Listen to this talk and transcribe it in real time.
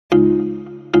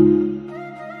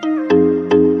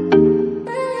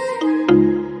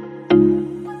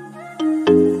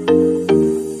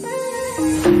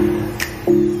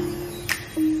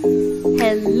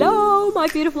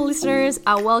listeners,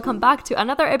 and welcome back to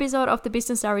another episode of the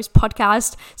Business Diaries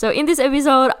podcast. So in this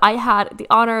episode, I had the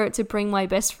honor to bring my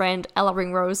best friend, Ella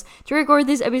Ringrose, to record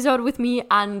this episode with me,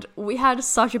 and we had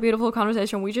such a beautiful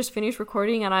conversation. We just finished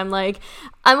recording, and I'm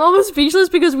almost speechless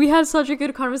because we had such a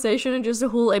good conversation, and just the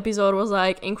whole episode was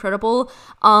incredible.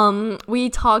 We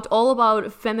talked all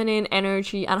about feminine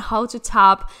energy and how to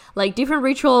tap, different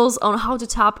rituals on how to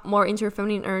tap more into your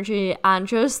feminine energy, and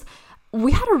just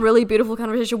we had a really beautiful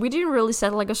conversation. We didn't really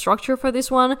set a structure for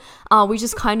this one. We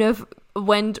just kind of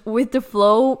went with the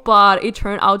flow, but it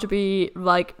turned out to be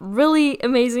really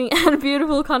amazing and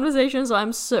beautiful conversation. So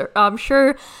I'm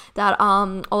sure that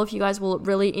all of you guys will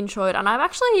really enjoy it. And I've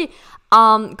actually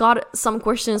got some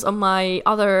questions on my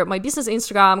business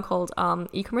Instagram called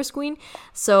e-commerce queen.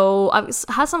 So I've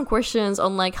had some questions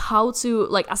on how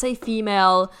to as a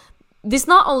female. This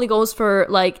not only goes for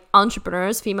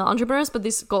female entrepreneurs, but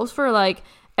this goes for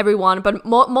everyone, but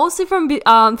mostly from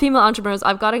female entrepreneurs.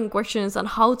 I've gotten questions on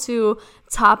how to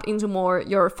tap into more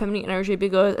your feminine energy,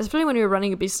 because especially when you're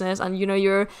running a business and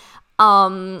you're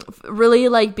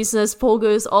really business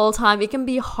focused all the time, it can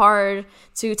be hard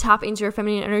to tap into your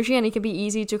feminine energy, and it can be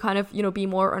easy to kind of be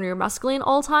more on your masculine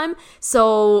all the time.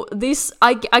 So this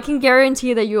I can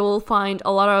guarantee that you'll find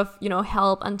a lot of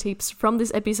help and tips from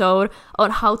this episode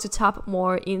on how to tap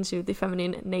more into the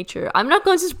feminine nature. I'm not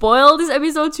going to spoil this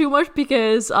episode too much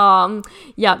because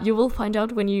you will find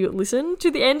out when you listen to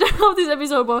the end of this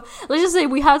episode, but let's just say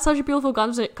we had such a beautiful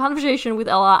conversation with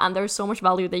Ella, and there's so much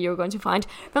value that you're going to find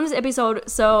from this episode.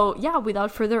 So yeah,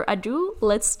 without further ado,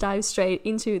 let's dive straight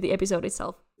into the episode itself.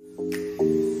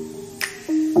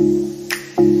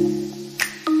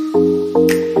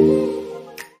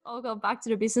 Welcome back to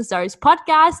the Business Diaries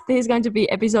podcast. This is going to be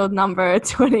episode number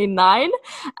 29,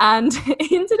 and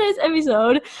in today's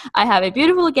episode I have a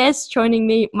beautiful guest joining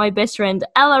me, my best friend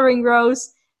Ella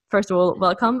Ringrose. First of all,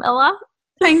 welcome, Ella.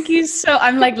 Thank you. So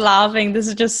I'm laughing. This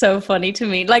is just so funny to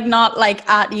me. Not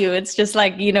at you. It's just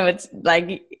it's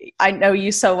I know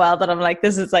you so well that I'm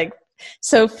this is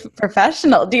so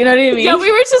professional. Do you know what I mean? Yeah,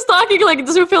 we were just talking it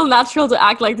doesn't feel natural to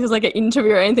act like there's an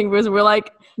interview or anything, because we're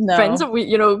no. friends that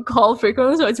we call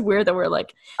frequently, so it's weird that we're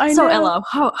so Ella,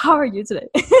 how are you today?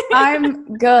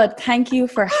 I'm good. Thank you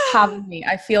for having me.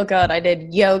 I feel good. I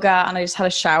did yoga and I just had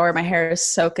a shower. My hair is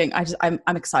soaking. I'm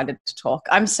excited to talk.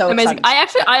 I'm so amazing.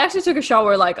 Excited. I actually took a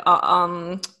shower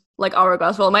hour ago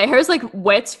as well. My hair is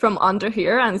wet from under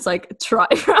here, and it's dry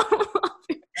from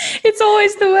It's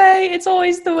always the way. It's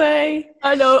always the way.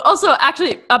 I know. Also,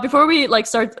 actually, before we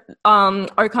start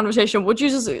our conversation, would you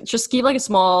just give a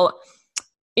small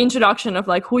introduction of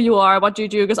who you are, what do you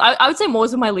do? Because I would say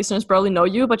most of my listeners probably know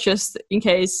you, but just in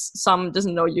case some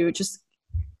doesn't know you, just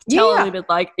tell a little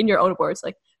bit in your own words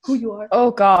who you are.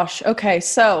 Oh gosh. Okay.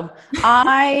 So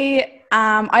I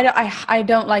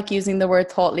don't like using the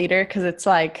word thought leader, because it's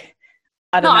I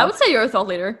don't know. I would say you're a thought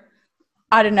leader.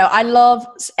 I don't know. I love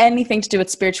anything to do with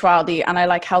spirituality, and I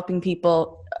like helping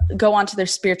people go onto their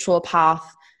spiritual path,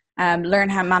 learn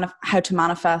how to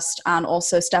manifest, and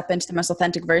also step into the most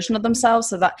authentic version of themselves.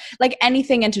 So that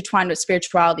anything intertwined with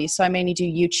spirituality. So I mainly do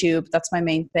YouTube. That's my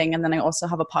main thing. And then I also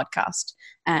have a podcast,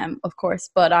 of course.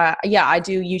 But I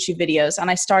do YouTube videos,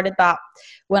 and I started that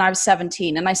when I was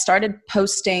 17, and I started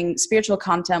posting spiritual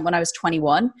content when I was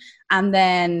 21. And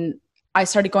then I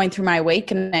started going through my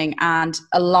awakening, and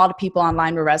a lot of people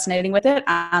online were resonating with it,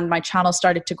 and my channel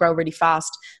started to grow really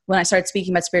fast when I started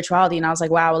speaking about spirituality. And I was like,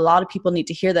 wow, a lot of people need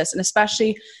to hear this. And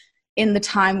especially in the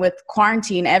time with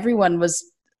quarantine, everyone was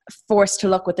forced to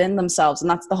look within themselves,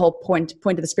 and that's the whole point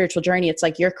of the spiritual journey. It's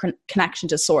your connection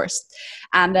to source,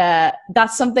 and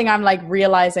that's something I'm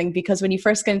realizing, because when you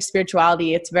first get into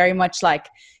spirituality, it's very much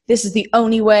this is the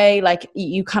only way.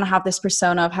 You kind of have this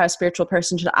persona of how a spiritual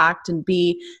person should act and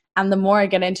be. And the more I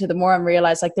get into it, the more I'm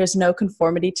realized there's no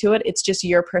conformity to it. It's just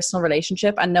your personal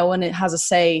relationship, and no one has a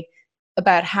say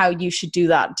about how you should do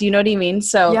that. Do you know what I mean?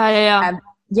 So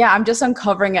yeah, I'm just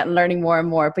uncovering it and learning more and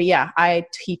more. But yeah, I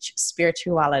teach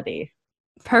spirituality.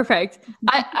 Perfect.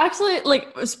 I actually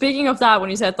speaking of that, when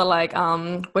you said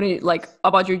that when you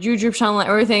about your YouTube channel and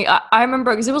everything, I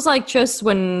remember, because it was just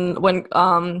when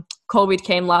COVID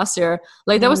came last year,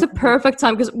 that was the perfect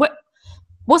time, because what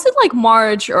was it,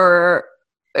 March, or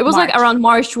it was March. Around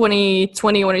March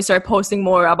 2020 when you started posting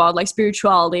more about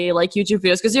spirituality, YouTube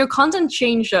videos, because your content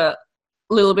changed a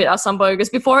little bit at some point, because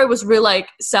before it was really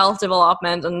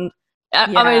self-development, and I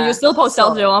mean, you still post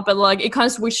self-development, but it kind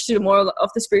of switched to more of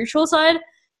the spiritual side.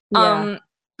 But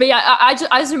yeah, I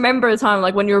just remember the time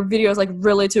when your videos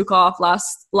really took off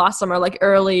last summer,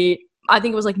 early, I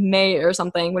think it was May or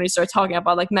something, when you started talking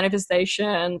about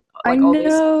manifestation. I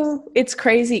know. It's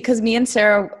crazy, because me and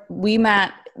Sarah, we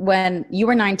met when you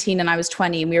were 19 and I was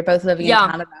 20 and we were both living in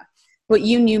Canada. But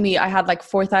you knew me. I had like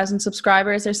 4,000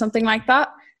 subscribers or something like that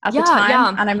at the time. Yeah.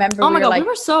 And I remember we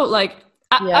were so like,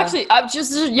 actually,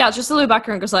 just a little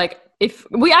background, because like, if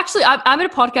we actually, I made a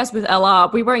podcast with Ella.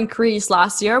 We were in Greece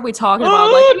last year. We talked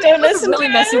about like, it was a really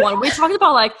messy one. We talked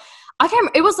about like, I can't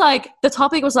remember, it was like, the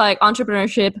topic was like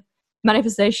entrepreneurship,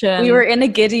 manifestation. We were in a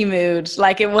giddy mood.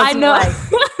 Like it wasn't I know.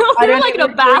 like, we were like in a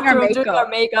bathroom doing our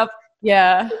makeup.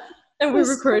 Yeah. And we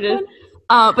recorded.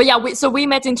 But yeah, we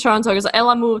met in Toronto because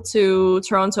Ella moved to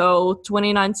Toronto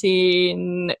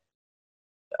 2019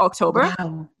 October.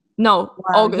 Wow. No,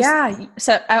 wow. August. Yeah.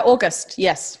 So August,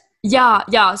 yes.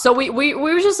 Yeah. So we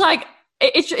were just like,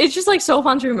 it's just like so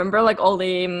fun to remember like all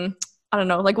the I don't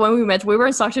know, like when we met, we were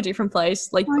in such a different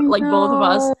place, like both of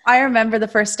us. I remember the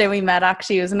first day we met,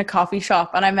 actually, it was in a coffee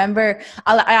shop. And I remember,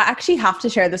 I actually have to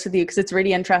share this with you because it's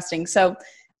really interesting. So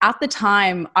at the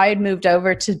time, I had moved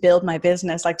over to build my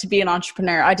business, like to be an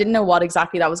entrepreneur. I didn't know what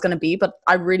exactly that was going to be, but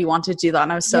I really wanted to do that.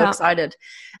 And I was so excited.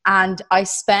 And I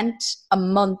spent a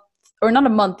month, or not a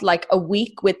month, like a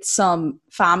week with some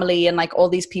family and like all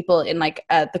these people in like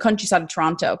the countryside of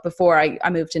Toronto before I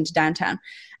moved into downtown.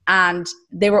 And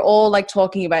they were all like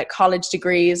talking about college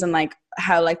degrees and like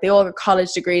how like they all got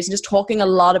college degrees and just talking a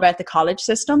lot about the college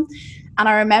system. And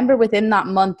I remember within that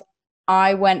month,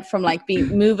 I went from like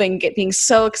being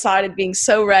so excited, being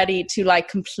so ready, to like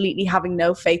completely having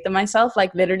no faith in myself.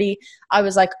 Like literally, I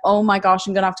was like, oh my gosh,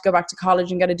 I'm going to have to go back to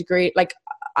college and get a degree. Like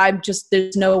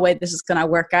there's no way this is going to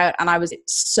work out. And I was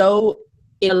so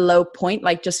in a low point,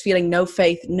 like just feeling no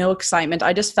faith, no excitement.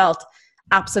 I just felt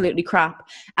absolutely crap.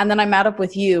 And then I met up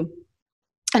with you,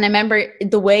 and I remember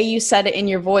the way you said it in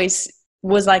your voice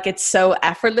was like, it's so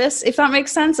effortless, if that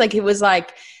makes sense. Like it was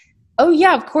like, oh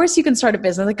yeah, of course you can start a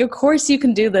business, like of course you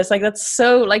can do this, like that's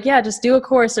so like, yeah, just do a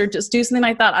course or just do something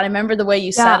like that. And I remember the way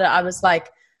you said it, I was like,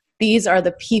 these are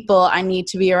the people I need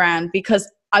to be around,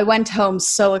 because I went home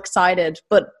so excited.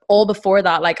 But all before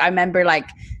that, like I remember like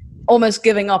almost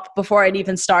giving up before I'd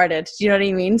even started. Do you know what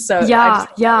I mean? So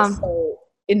so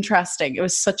interesting. It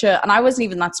was such a, and I wasn't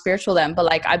even that spiritual then, but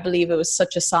like I believe it was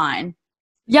such a sign.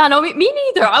 Yeah, no, me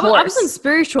neither. I wasn't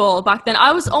spiritual back then.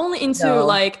 I was only into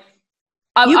like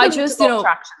I just, you know,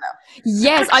 attraction, though.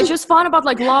 Yes, I just found about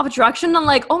like law of attraction. And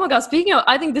like, oh my god, speaking of,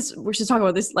 I think we should talk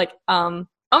about this. Like, oh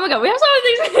my god, we have so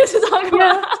many things we need to talk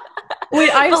about.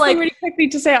 Wait, I just really quickly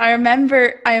to say, I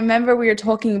remember we were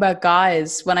talking about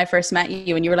guys when I first met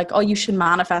you, and you were like, oh, you should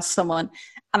manifest someone.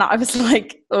 And I was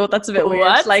like, oh, that's a bit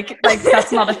weird. Like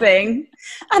that's not a thing.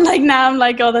 And like now I'm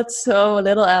like, oh, that's so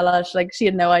little Ella. She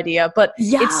had no idea. But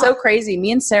it's so crazy.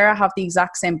 Me and Sarah have the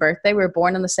exact same birthday. We were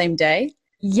born on the same day.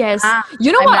 Yes.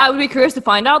 You know what? I would be curious to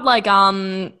find out, like,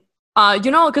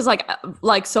 you know, because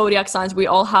like zodiac signs, we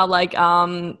all have like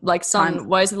sun,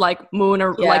 what is it, like moon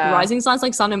or like rising signs,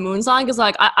 like sun and moon sign. Because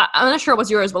like I'm not sure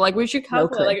what's yours, but like we should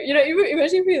calculate, like, you know,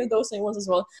 imagine if we had those same ones as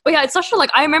well. But yeah, it's such a,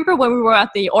 like, I remember when we were at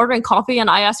the ordering coffee and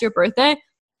I asked your birthday,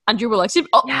 and you were like,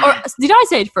 or did I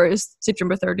say it first?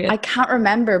 September 30th. I can't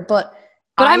remember, but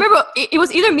I remember it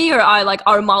was either me or I, like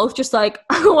our mouth just like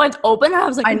went open, and I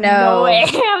was like, I know, no way,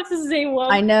 it's the same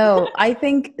one. I know. I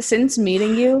think since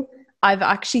meeting you, I've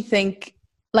actually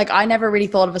like I never really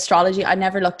thought of astrology. I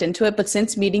never looked into it. But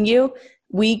since meeting you,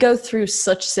 we go through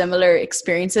such similar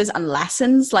experiences and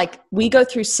lessons. Like we go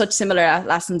through such similar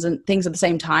lessons and things at the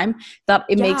same time that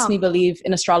it makes me believe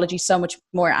in astrology so much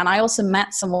more. And I also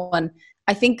met someone,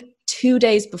 I think 2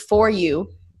 days before you,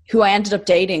 who I ended up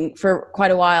dating for quite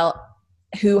a while,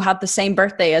 who had the same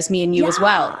birthday as me and you as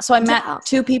well. So I met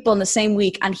two people in the same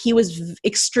week, and he was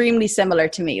extremely similar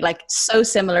to me, like so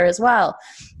similar as well.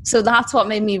 So that's what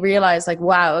made me realize, like,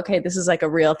 wow, okay, this is like a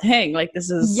real thing. Like this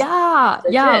is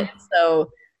legit. So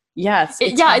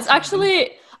it's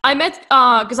actually, I met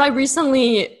because I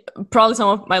recently, probably some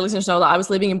of my listeners know that I was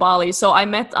living in Bali, so I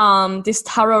met this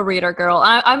tarot reader girl.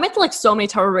 I met like so many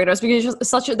tarot readers, because it's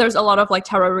just there's a lot of like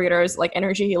tarot readers, like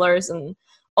energy healers and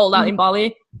all that in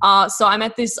Bali. So I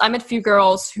met a few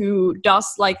girls who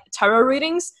does like tarot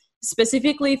readings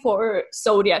specifically for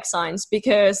zodiac signs,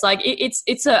 because like it's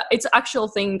actual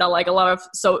thing that like a lot of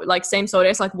same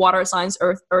zodiacs, like water signs,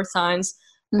 earth signs,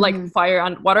 like fire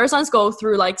and water signs go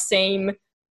through like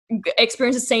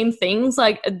experience the same things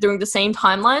like during the same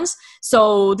timelines.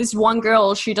 So this one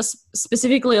girl, she does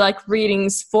specifically like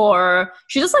readings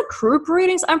she does like group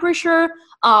readings, I'm pretty sure,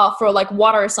 for like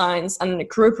water signs, and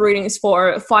group readings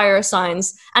for fire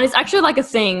signs. And it's actually like a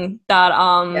thing that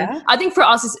I think for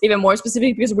us it's even more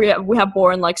specific, because we have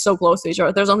born like so close to each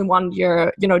other. There's only 1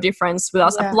 year, you know, difference with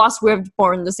us, and plus we have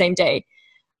born the same day,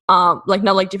 like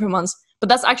not like different months. But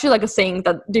that's actually like a thing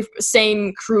that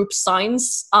same group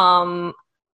signs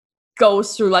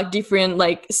goes through like different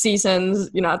like seasons,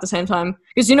 you know, at the same time.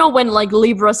 Because you know when like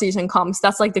Libra season comes,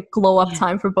 that's like the glow up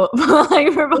time for both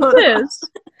like for both of us.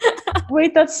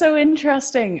 Wait, that's so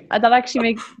interesting. That actually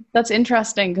makes that's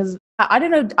interesting because I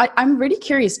don't know. I'm really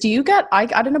curious. Do you get? I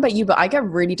don't know about you, but I get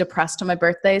really depressed on my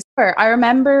birthdays. I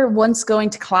remember once going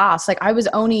to class. Like I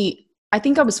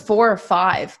think I was 4 or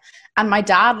 5, and my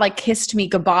dad like kissed me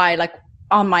goodbye, like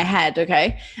on my head.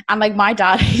 Okay, and like my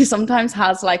dad, he sometimes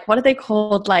has like what are they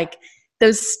called? Like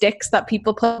those sticks that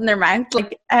people put in their mouth,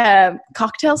 like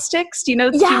cocktail sticks. Do you know?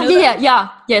 Yeah.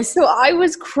 Yes. So I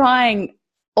was crying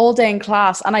all day in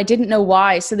class and I didn't know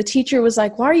why. So the teacher was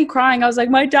like, "Why are you crying?" I was like,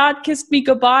 "My dad kissed me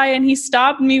goodbye and he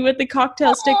stabbed me with the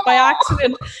cocktail stick by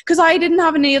accident," because I didn't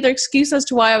have any other excuse as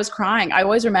to why I was crying. I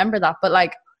always remember that, but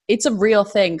like it's a real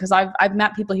thing because I've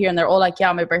met people here and they're all like,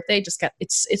 "Yeah, my birthday just get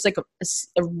it's like a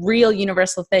real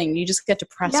universal thing. You just get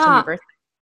depressed on your birthday."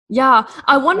 Yeah,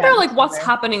 I wonder like what's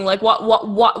happening, like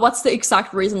what's the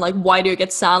exact reason, like why do you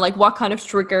get sad, like what kind of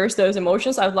triggers those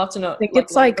emotions? I'd love to know. I think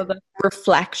it's like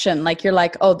reflection, like you're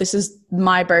like, oh, this is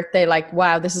my birthday, like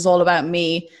wow, this is all about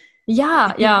me.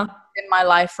 Yeah In my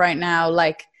life right now,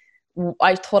 like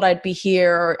I thought I'd be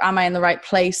here, or am I in the right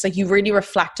place? Like you really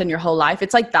reflect on your whole life.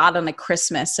 It's like that on like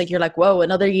Christmas, like you're like, whoa,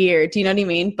 another year. Do you know what I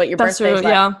mean? But your birthday is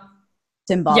like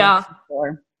symbolic.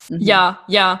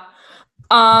 Yeah.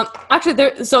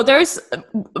 Actually,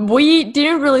 we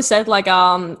didn't really set like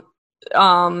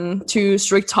too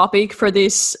strict topic for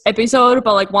this episode,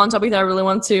 but like one topic that I really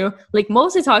want to like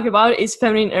mostly talk about is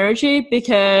feminine energy,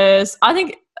 because I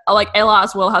think like Ella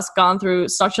as well has gone through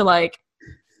such a like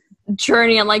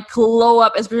journey and like glow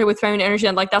up, especially with feminine energy,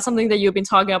 and like that's something that you've been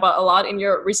talking about a lot in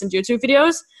your recent YouTube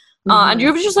videos. And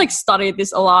you've just like studied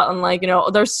this a lot, and like, you know,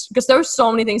 there's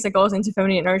so many things that goes into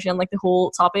feminine energy and like the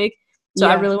whole topic. So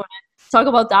I really want to talk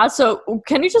about that. So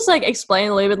can you just like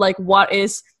explain a little bit like what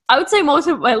is, I would say most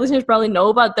of my listeners probably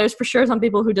know, but there's for sure some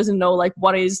people who doesn't know like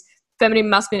what is feminine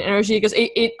masculine energy, because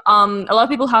it a lot of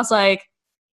people has like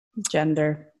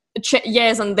gender.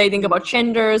 Yes, and they think about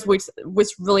genders, which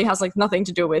really has like nothing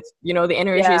to do with, you know, the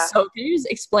energy. So can you just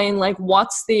explain like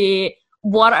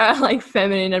what are like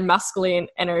feminine and masculine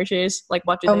energies? Like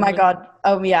what do they mean? God.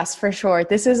 Oh yes, for sure.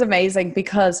 This is amazing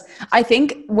because I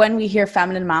think when we hear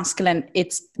feminine, masculine,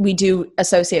 we do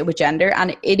associate it with gender,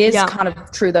 and it is kind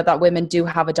of true that women do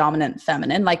have a dominant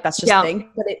feminine. Like that's just a thing.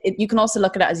 But you can also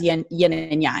look at it as yin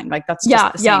and yang. Like that's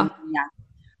just the same. Yeah.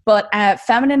 But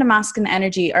feminine and masculine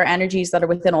energy are energies that are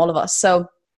within all of us. So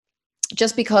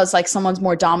just because like someone's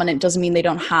more dominant doesn't mean they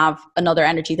don't have another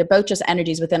energy. They're both just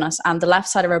energies within us. And the left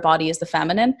side of our body is the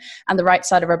feminine and the right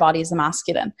side of our body is the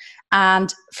masculine.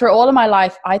 And for all of my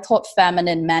life, I thought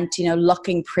feminine meant, you know,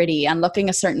 looking pretty and looking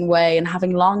a certain way and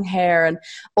having long hair and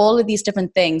all of these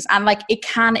different things. And like it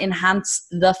can enhance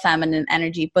the feminine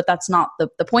energy, but that's not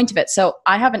the point of it. So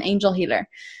I have an angel healer.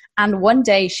 And one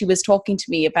day she was talking to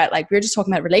me about like, we were just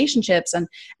talking about relationships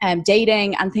and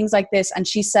dating and things like this. And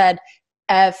she said,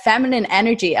 feminine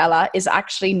energy, Ella, is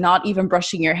actually not even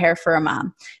brushing your hair for a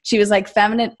man. She was like,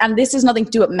 feminine, and this is nothing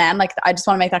to do with men. Like, I just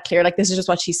want to make that clear. Like, this is just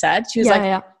what she said. She was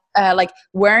like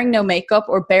wearing no makeup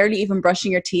or barely even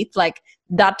brushing your teeth. Like,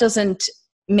 that doesn't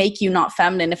make you not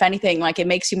feminine. If anything, like it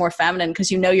makes you more feminine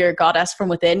because you know you're a goddess from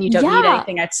within. You don't need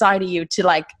anything outside of you to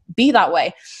like be that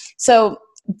way. So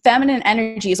feminine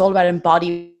energy is all about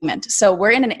embodiment. So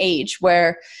we're in an age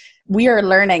where we are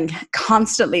learning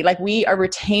constantly, like we are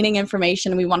retaining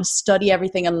information and we want to study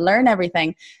everything and learn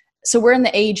everything. So we're in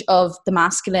the age of the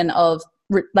masculine, of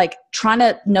like trying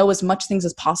to know as much things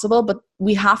as possible, but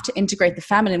we have to integrate the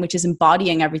feminine, which is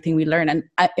embodying everything we learn and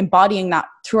embodying that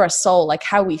through our soul, like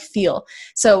how we feel.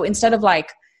 So instead of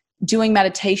like doing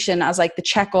meditation as like the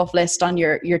check off list on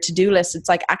your to-do list, it's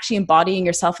like actually embodying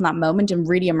yourself in that moment and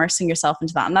really immersing yourself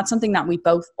into that. And that's something that we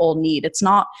both all need.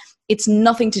 It's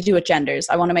nothing to do with genders.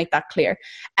 I want to make that clear.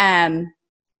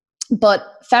 But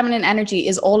feminine energy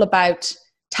is all about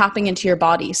tapping into your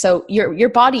body. So your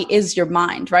body is your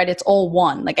mind, right? It's all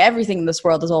one. Like everything in this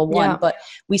world is all one. But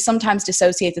we sometimes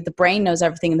dissociate that the brain knows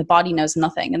everything and the body knows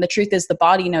nothing. And the truth is the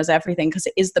body knows everything because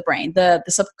it is the brain. The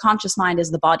subconscious mind is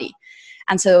the body.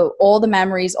 And so all the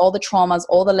memories, all the traumas,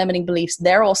 all the limiting beliefs,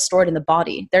 they're all stored in the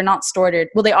body. They're not stored,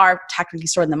 well, they are technically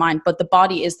stored in the mind, but the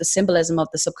body is the symbolism of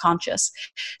the subconscious.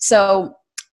 So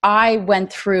I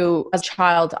went through, as a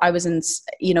child, I was in,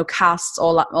 you know, casts,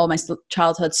 all my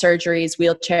childhood surgeries,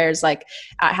 wheelchairs. Like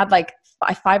I had like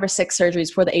 5 or 6 surgeries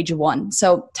before the age of 1.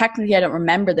 So technically I don't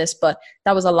remember this, but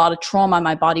that was a lot of trauma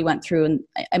my body went through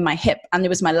in my hip. And it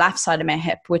was my left side of my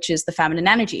hip, which is the feminine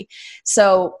energy.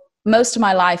 So most of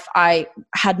my life I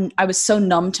was so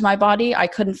numb to my body. I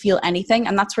couldn't feel anything.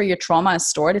 And that's where your trauma is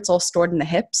stored. It's all stored in the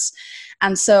hips.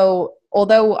 And so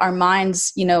although our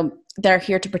minds, you know, they're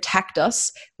here to protect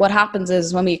us, what happens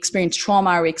is when we experience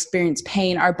trauma or we experience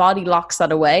pain, our body locks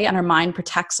that away and our mind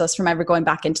protects us from ever going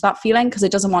back into that feeling because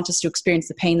it doesn't want us to experience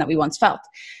the pain that we once felt.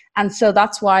 And so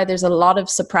that's why there's a lot of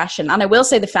suppression. And I will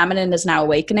say the feminine is now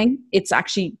awakening. It's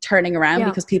actually turning around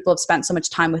because people have spent so much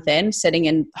time within, sitting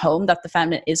in home, that the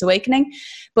feminine is awakening.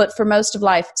 But for most of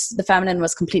life, the feminine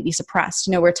was completely suppressed.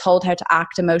 You know, we're told how to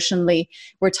act emotionally.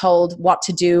 We're told what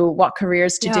to do, what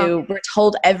careers to do. We're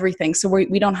told everything. So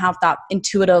we don't have that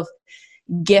intuitive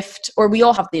gift, or we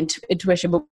all have the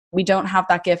intuition, but we don't have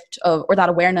that gift of, or that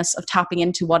awareness of tapping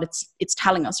into what it's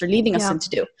telling us or leading us into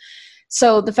do.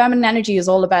 So the feminine energy is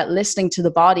all about listening to the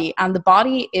body, and the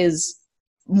body is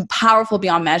powerful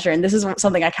beyond measure. And this is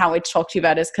something I can't wait to talk to you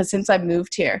about, is because since I've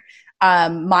moved here,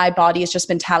 my body has just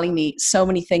been telling me so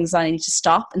many things that I need to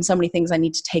stop and so many things I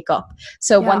need to take up.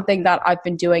 So one thing that I've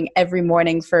been doing every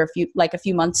morning for a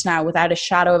few months now, without a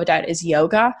shadow of a doubt, is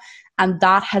yoga. And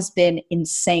that has been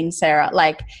insane, Sarah.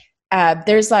 Like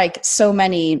there's like so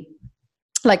many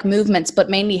like movements, but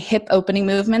mainly hip opening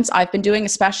movements I've been doing,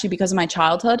 especially because of my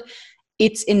childhood.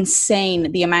 It's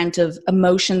insane the amount of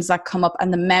emotions that come up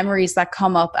and the memories that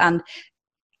come up and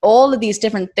all of these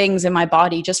different things in my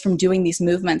body just from doing these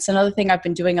movements. Another thing I've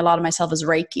been doing a lot of myself is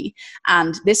Reiki.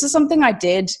 And this is something I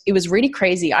did. It was really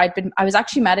crazy. I was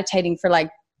actually meditating for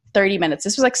like 30 minutes.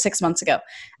 This was like 6 months ago.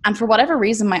 And for whatever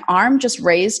reason, my arm just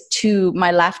raised to my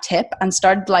left hip and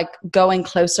started like going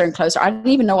closer and closer. I didn't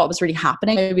even know what was really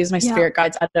happening. Maybe it was my spirit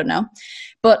guides. I don't know.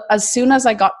 But as soon as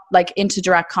I got like into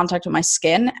direct contact with my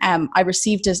skin, I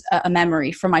received a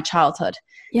memory from my childhood.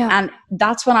 Yeah. And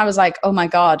that's when I was like, oh my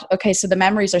God, okay, so the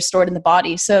memories are stored in the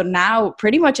body. So now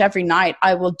pretty much every night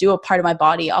I will do a part of my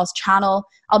body. I'll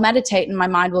meditate and my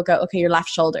mind will go, okay, your left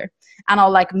shoulder. And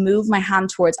I'll like move my hand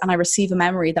towards, and I receive a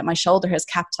memory that my shoulder has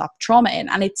kept up trauma in.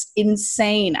 And it's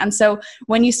insane. And so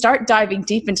when you start diving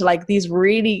deep into like these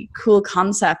really cool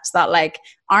concepts that like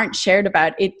aren't shared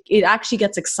about, it actually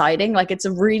gets exciting. Like it's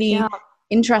a really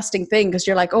interesting thing because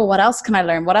you're like, oh, what else can I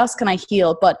learn? What else can I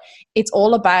heal? But it's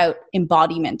all about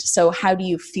embodiment. So how do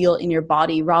you feel in your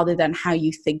body rather than how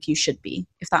you think you should be,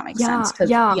 if that makes sense?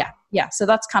 So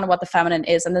that's kind of what the feminine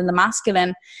is. And then the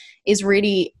masculine is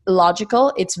really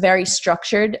logical. It's very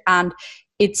structured and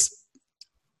it's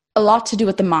a lot to do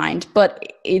with the mind,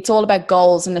 but it's all about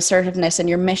goals and assertiveness and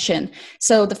your mission.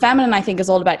 So the feminine, I think, is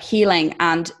all about healing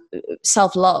and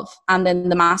self-love. And then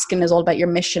the masculine is all about your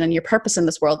mission and your purpose in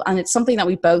this world. And it's something that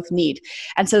we both need.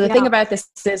 And so the thing about this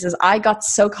is I got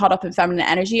so caught up in feminine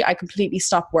energy, I completely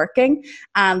stopped working.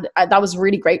 And that was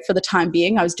really great for the time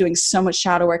being. I was doing so much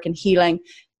shadow work and healing.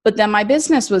 But then my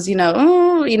business was,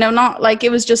 not like,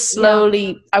 it was just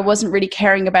slowly, I wasn't really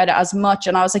caring about it as much.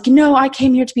 And I was like, I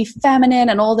came here to be feminine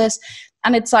and all this.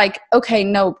 And it's like, okay,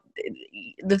 no,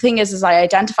 the thing is I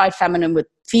identified feminine with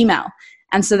female.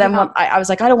 And so then I was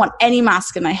like, I don't want any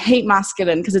masculine. I hate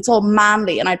masculine because it's all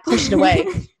manly, and I pushed it away.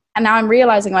 And now I'm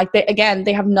realizing like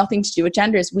they have nothing to do with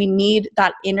genders. We need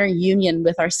that inner union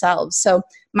with ourselves. So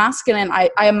masculine, I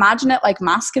imagine it like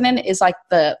masculine is like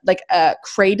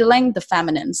cradling the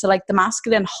feminine. So like the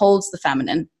masculine holds the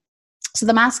feminine. So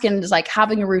the masculine is like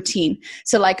having a routine.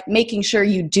 So like making sure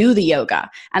you do the yoga,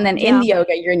 and then in the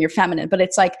yoga, you're in your feminine, but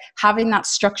it's like having that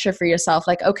structure for yourself.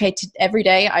 Like, okay, every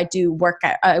day I do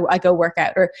workout, I go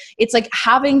workout, or it's like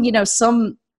having,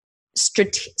 some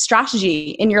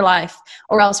strategy in your life,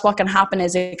 or else what can happen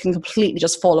is it can completely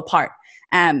just fall apart.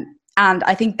 And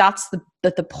I think that's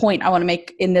the point I want to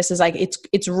make in this is like,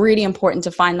 it's really important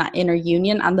to find that inner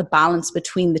union and the balance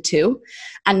between the two,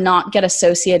 and not get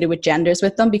associated with genders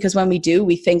with them, because when we do,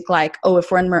 we think like, oh, if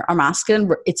we're in our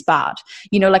masculine, it's bad.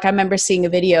 Like I remember seeing a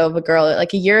video of a girl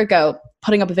like a year ago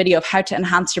putting up a video of how to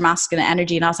enhance your masculine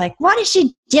energy, and I was like, what is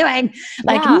she doing?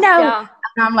 Like, no.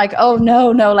 And I'm like, oh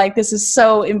no, like this is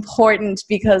so important,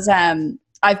 because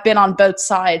I've been on both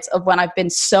sides of when I've been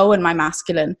so in my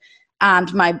masculine,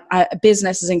 and my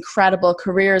business is incredible,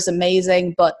 career is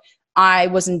amazing, but I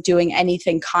wasn't doing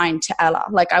anything kind to Ella.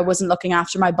 Like I wasn't looking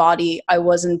after my body. I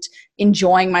wasn't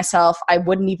enjoying myself. I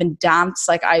wouldn't even dance.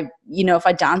 Like if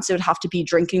I danced, it would have to be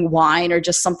drinking wine or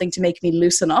just something to make me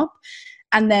loosen up.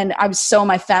 And then I was so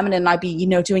my feminine, I'd be,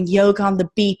 doing yoga on the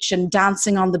beach and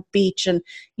dancing on the beach and,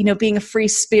 being a free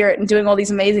spirit and doing all these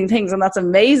amazing things. And that's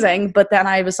amazing. But then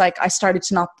I was like,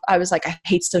 I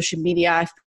hate social media.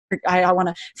 I want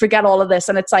to forget all of this.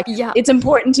 And it's like, it's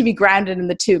important to be grounded in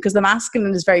the two, because the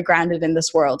masculine is very grounded in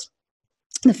this world.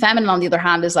 The feminine, on the other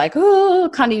hand, is like, oh,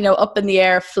 kind of, up in the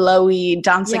air, flowy,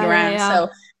 dancing around. So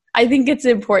I think it's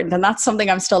important, and that's something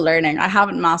I'm still learning. I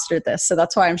haven't mastered this, so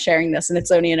that's why I'm sharing this. And it's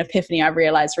only an epiphany I've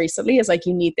realized recently, is like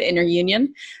you need the inner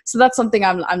union. So that's something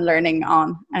I'm learning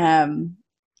on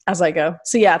as I go.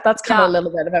 So yeah, that's kind of a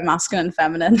little bit about masculine and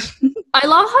feminine. I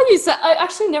love how you said. I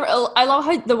actually never. I love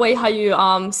how the way how you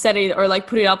said it, or like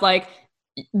put it up, like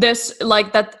this,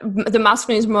 like that the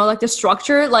masculine is more like the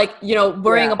structure, like, you know,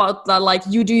 worrying about that, like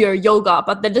you do your yoga,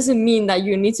 but that doesn't mean that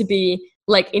you need to be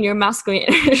like in your masculine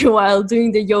energy while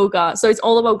doing the yoga. So it's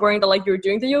all about worrying that like you're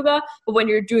doing the yoga, but when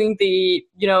you're doing the,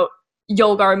 you know,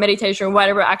 yoga or meditation or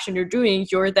whatever action you're doing,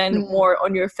 you're then more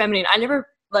on your feminine. I never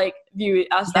like view it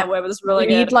as that way, but it's really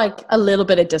we need like a little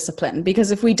bit of discipline,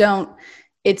 because if we don't,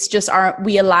 it's just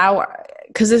we allow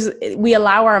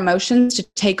our emotions to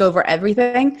take over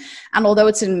everything. And although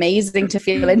it's amazing to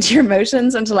feel into your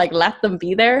emotions and to like let them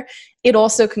be there, it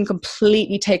also can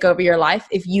completely take over your life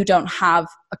if you don't have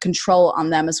a control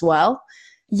on them as well.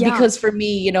 Because for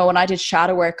me, you know, when I did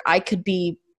shadow work, I could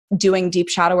be doing deep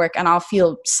shadow work and I'll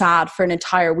feel sad for an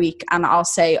entire week, and I'll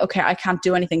say, okay, I can't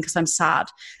do anything because I'm sad.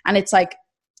 And it's like,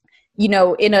 you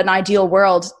know, in an ideal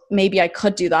world, maybe I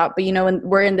could do that. But, you know,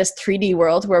 we're in this 3D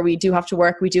world where we do have to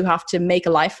work. We do have to make a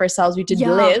life for ourselves. We do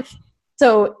live.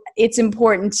 So it's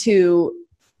important to,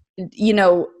 you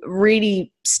know,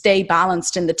 really stay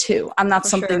balanced in the two. And that's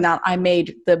something that I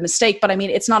made the mistake. But I mean,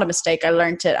 it's not a mistake. I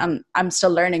learned it and I'm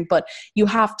still learning. But you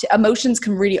have to, emotions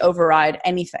can really override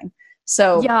anything.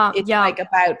 So it's like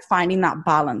about finding that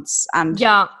balance and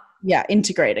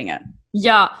integrating it.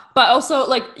 Yeah, but also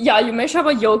like, you mentioned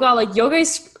about yoga. Like yoga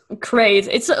is great.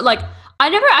 It's like,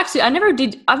 I've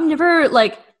never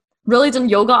like really done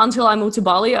yoga until I moved to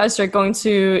Bali. I started going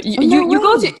to, you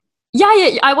go to,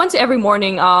 I went to every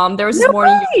morning. There was this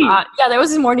morning yoga, there was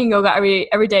this morning yoga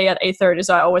every day at 8:30,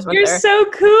 so I always went there. You're so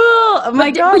cool. Oh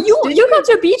my God. But you go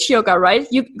to beach yoga, right?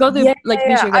 You go to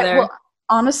beach yoga there. Well,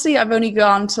 honestly, I've only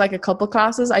gone to like a couple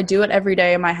classes. I do it every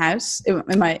day in my house,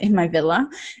 in my villa.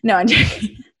 No, I'm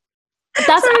joking.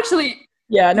 That's actually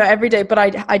every day, but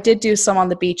I did do some on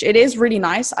the beach. It is really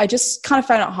nice. I just kind of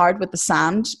found it hard with the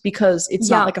sand because it's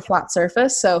not like a flat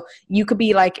surface, so you could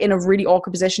be like in a really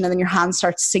awkward position and then your hand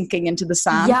starts sinking into the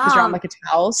sand because you're on like a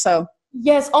towel. So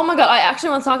yes, oh my God, I actually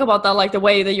want to talk about that, like the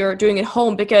way that you're doing it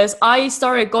home, because I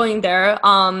started going there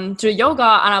to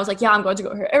yoga, and I was like, I'm going to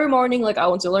go here every morning, like I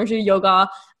want to learn to do yoga.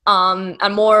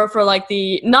 And more for like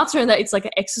not saying that it's like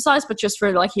an exercise, but just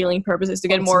for like healing purposes, to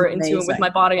get more in tune with my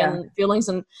body and feelings.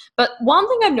 But one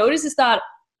thing I've noticed is that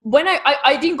when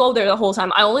I didn't go there the whole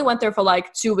time, I only went there for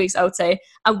like 2 weeks, I would say.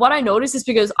 And what I noticed is,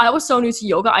 because I was so new to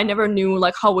yoga, I never knew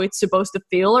like how it's supposed to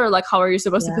feel, or like how are you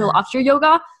supposed to feel after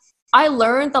yoga. I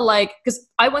learned that, like, because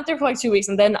I went there for like 2 weeks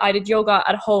and then I did yoga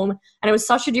at home, and it was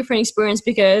such a different experience,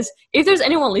 because if there's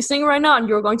anyone listening right now and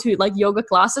you're going to like yoga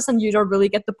classes and you don't really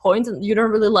get the point and you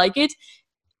don't really like it,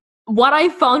 what I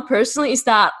found personally is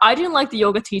that I didn't like the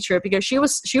yoga teacher, because she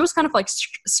was kind of like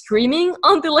screaming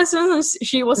on the lessons, and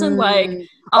she wasn't like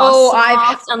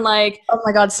soft and like, oh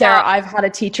my God, Sarah, I've had a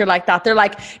teacher like that. They're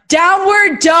like,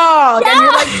 downward dog, and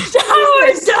you're like,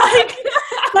 downward dog.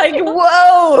 Like,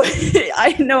 whoa.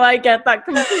 I know, I get that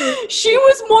completely. She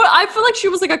was more, I feel like she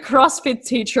was like a CrossFit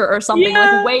teacher or something,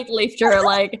 like weightlifter,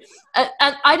 like,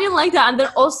 and I didn't like that. And then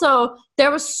also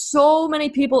there were so many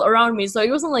people around me, so it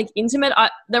wasn't like intimate.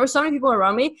 there were so many people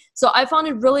around me, so I found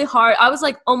it really hard. I was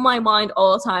like on my mind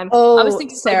all the time. I was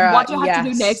thinking, Sarah, like, what do I have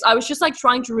to do next? I was just like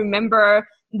trying to remember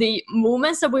the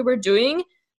movements that we were doing.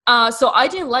 So I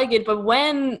didn't like it, but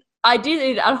when I did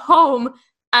it at home,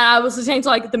 and I was listening to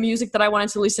like the music that I wanted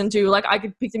to listen to, like I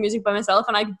could pick the music by myself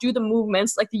and I could do the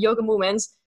movements, like the yoga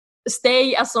movements,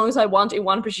 stay as long as I want in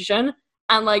one position,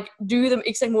 and like do the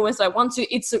exact movements that I want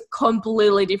to. It's a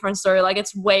completely different story. Like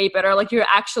it's way better. Like you're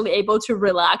actually able to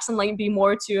relax and like be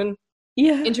more tuned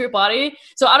into your body.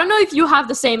 So I don't know if you have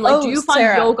the same, like do you find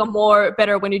Sarah, yoga more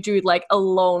better when you do it like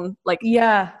alone? Like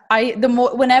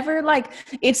whenever, like,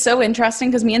 it's so interesting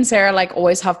because me and Sarah like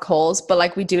always have calls, but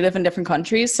like we do live in different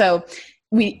countries, so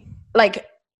we like,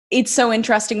 it's so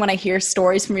interesting when I hear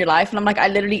stories from your life, and I'm like, I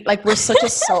literally, like, we're such a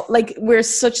soul, like we're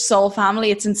such soul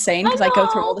family. It's insane because I go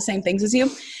through all the same things as you.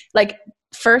 Like,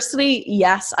 firstly,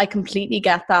 yes, I completely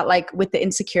get that. Like with the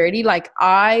insecurity, like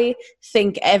I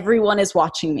think everyone is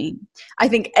watching me. I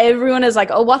think everyone is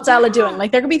like, oh, what's Ella doing?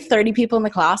 Like there could be 30 people in the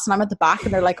class and I'm at the back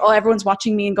and they're like, oh, everyone's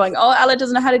watching me and going, oh, Ella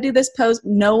doesn't know how to do this pose.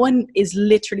 No one is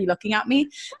literally looking at me.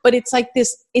 But it's like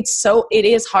this, it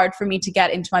is hard for me to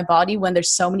get into my body when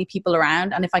there's so many people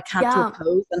around, and if I can't do a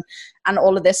pose and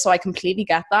all of this. So I completely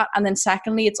get that. And then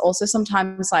secondly, it's also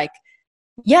sometimes like,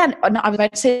 Yeah, no, I was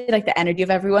about to say like the energy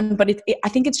of everyone, but I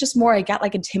think it's just more I get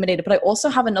like intimidated. But I also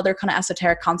have another kind of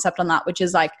esoteric concept on that, which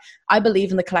is like I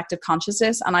believe in the collective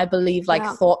consciousness, and I believe like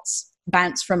thoughts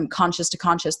bounce from conscious to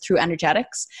conscious through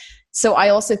energetics. So I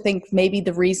also think maybe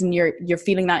the reason you're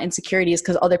feeling that insecurity is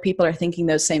because other people are thinking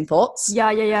those same thoughts.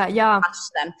 Yeah.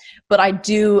 But I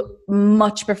do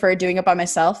much prefer doing it by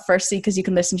myself. Firstly, because you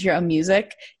can listen to your own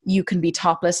music. You can be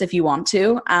topless if you want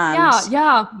to, and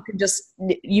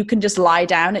you can just lie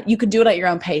down. You can do it at your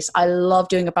own pace. I love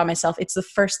doing it by myself. It's the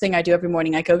first thing I do every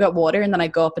morning. I go get water, and then I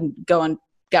go up and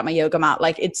get my yoga mat.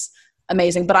 Like it's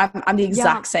amazing. But I'm the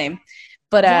exact same.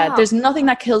 But there's nothing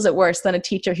that kills it worse than a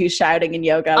teacher who's shouting in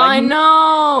yoga. Like, I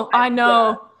know.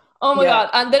 Yeah. Oh my God.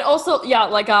 And then also,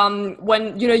 like,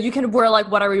 when, you can wear like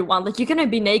whatever you want, like you can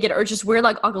be naked or just wear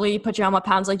like ugly pajama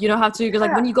pants. Like you don't have to, because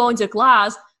like when you go into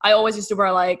class, I always used to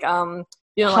wear like,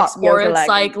 like sports,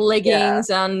 like leggings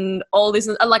and all this.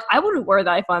 And like, I wouldn't wear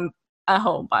that if I'm at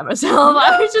home by myself.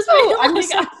 I would just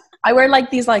be I wear like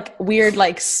these like weird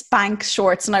like Spanx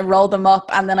shorts and I roll them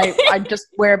up and then I just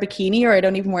wear a bikini or I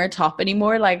don't even wear a top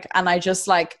anymore. Like, and I just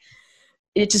like,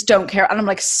 it just don't care. And I'm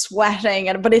like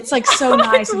sweating but it's like so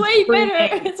nice. It's way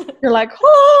better. You're like,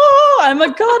 oh, I'm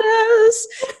a goddess.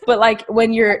 But like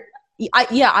when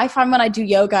I find when I do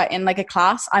yoga in like a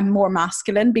class, I'm more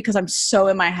masculine because I'm so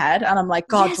in my head and I'm like,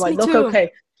 God, do I look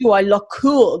okay? Do I look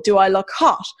cool? Do I look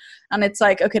hot? And it's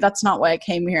like, okay, that's not why I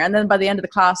came here. And then by the end of the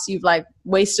class, you've like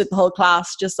wasted the whole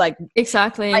class. Just like,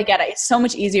 exactly. I get it. It's so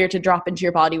much easier to drop into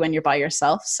your body when you're by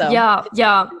yourself. So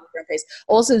yeah.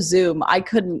 Also Zoom. I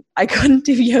couldn't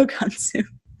do yoga on Zoom.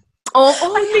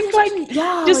 I think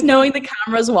like just knowing the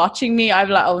camera's watching me, I'm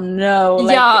like, oh no.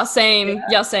 Like, same.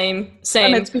 Same.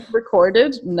 And it's being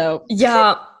recorded. No.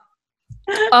 Yeah.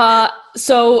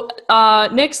 So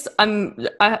next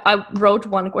I wrote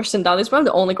one question down. It's probably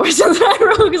the only question that I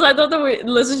wrote because I thought that we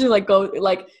listen to like go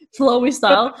like flowy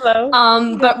style.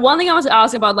 But one thing I want to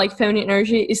ask about like feminine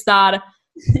energy is that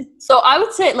so I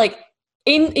would say like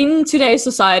in today's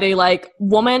society, like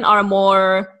women are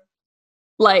more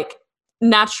like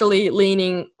naturally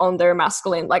leaning on their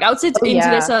masculine. Like I would say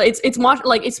it's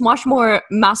much more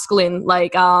masculine,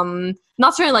 like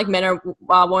not certain like men or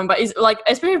women, but it's like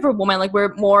especially for women, like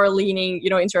we're more leaning,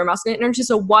 into our masculine energy.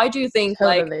 So why do you think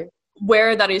like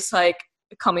where that is like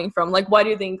coming from? Like why do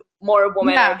you think more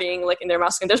women are being like in their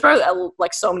masculine? There's probably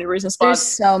like so many reasons. There's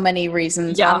so many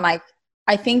reasons. Yeah. And like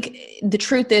I think the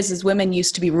truth is women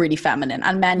used to be really feminine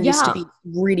and men used to be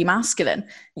really masculine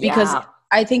because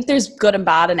I think there's good and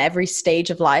bad in every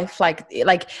stage of life. Like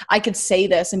I could say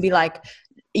this and be like,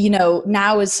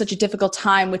 now is such a difficult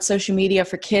time with social media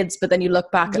for kids, but then you look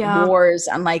back at wars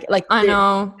and like I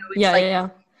know. Yeah.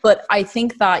 But I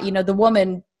think that, the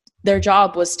woman, their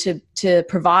job was to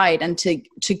provide and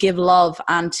to give love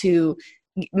and to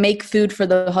make food for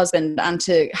the husband and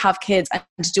to have kids and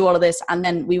to do all of this. And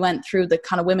then we went through the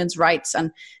kind of women's rights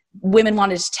and women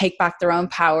wanted to take back their own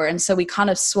power. And so we kind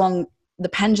of swung the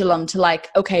pendulum to like,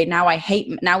 okay, now we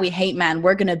hate men,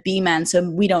 we're gonna be men, so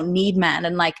we don't need men.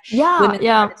 And like women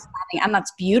started standing, and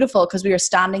that's beautiful because we were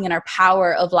standing in our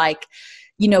power of like,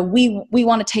 we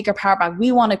want to take our power back,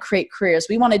 we want to create careers,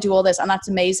 we want to do all this, and that's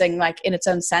amazing like in its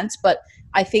own sense. But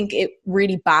I think it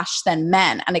really bashed then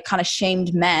men and it kind of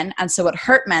shamed men, and so it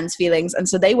hurt men's feelings, and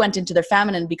so they went into their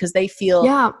feminine because they feel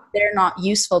they're not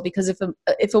useful. Because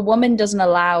if a woman doesn't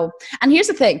allow, and here's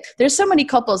the thing, there's so many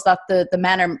couples that the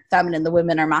men are feminine, the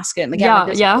women are masculine.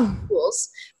 Again, rules,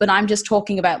 but I'm just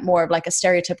talking about more of like a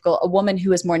stereotypical, a woman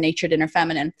who is more nurtured in her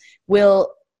feminine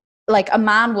will, like a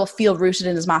man will feel rooted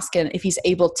in his masculine if he's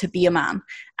able to be a man.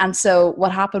 And so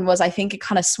what happened was I think it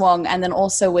kind of swung. And then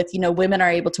also with, women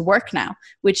are able to work now,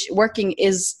 which working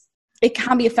it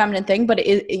can be a feminine thing, but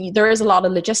there is a lot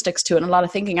of logistics to it and a lot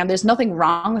of thinking. And there's nothing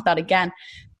wrong with that again.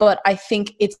 But I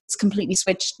think it's completely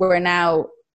switched where now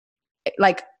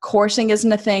like courting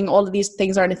isn't a thing. All of these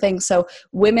things aren't a thing. So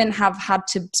women have had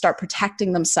to start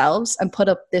protecting themselves and put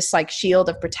up this like shield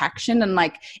of protection and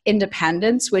like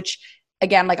independence, which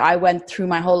again, like I went through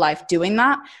my whole life doing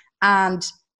that. And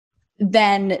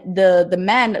then the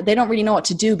men, they don't really know what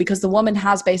to do because the woman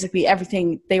has basically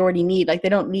everything they already need. Like they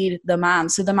don't need the man.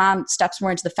 So the man steps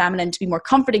more into the feminine to be more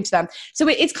comforting to them. So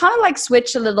it's kind of like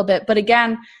switched a little bit. But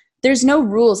again, there's no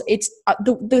rules. It's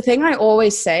the thing I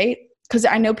always say, because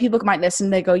I know people might listen,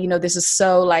 they go, this is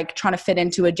so like trying to fit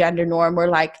into a gender norm or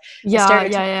like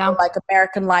like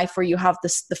American life where you have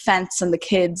the fence and the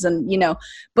kids and,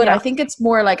 but I think it's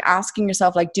more like asking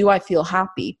yourself, like, do I feel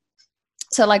happy?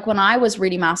 So like when I was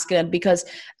really masculine, because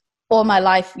all my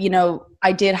life, you know,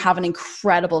 I did have an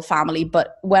incredible family,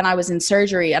 but when I was in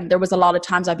surgery, and there was a lot of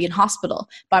times I'd be in hospital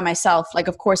by myself, like,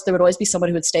 of course, there would always be someone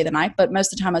who would stay the night, but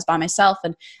most of the time I was by myself,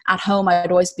 and at home, I'd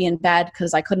always be in bed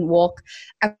because I couldn't walk.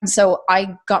 And so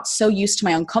I got so used to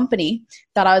my own company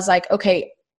that I was like, okay,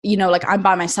 you know, like, I'm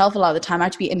by myself a lot of the time. I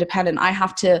have to be independent. I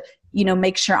have to, you know,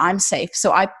 make sure I'm safe.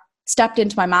 So I stepped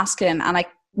into my masculine, and I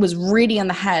was really in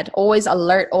the head, always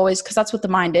alert, always, because that's what the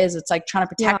mind is. It's like trying to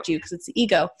protect you because it's the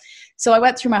ego. So I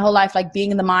went through my whole life like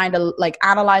being in the mind, like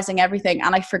analyzing everything,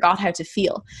 and I forgot how to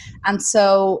feel. And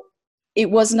so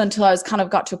it wasn't until I was kind of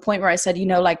got to a point where I said, you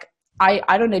know, like,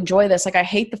 I don't enjoy this. Like, I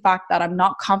hate the fact that I'm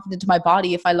not confident in my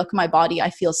body. If I look at my body, I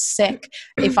feel sick.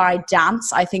 If I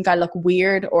dance, I think I look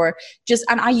weird, or just,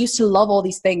 and I used to love all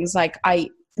these things. Like,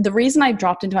 the reason I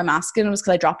dropped into my masculine was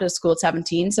because I dropped out of school at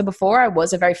 17. So before, I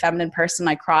was a very feminine person.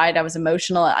 I cried. I was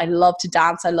emotional. I love to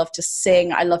dance. I love to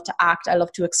sing. I love to act. I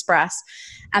love to express.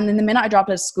 And then the minute I dropped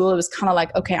out of school, it was kind of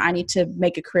like, okay, I need to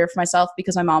make a career for myself,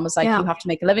 because my mom was like, you have to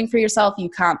make a living for yourself. You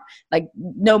can't, like,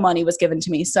 no money was given to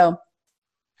me. So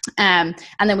and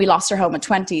then we lost our home at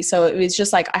 20. So it was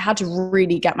just like, I had to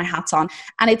really get my hats on,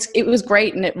 and it was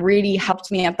great. And it really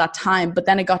helped me at that time. But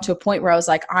then it got to a point where I was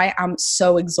like, I am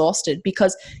so exhausted,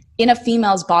 because in a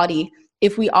female's body,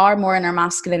 if we are more in our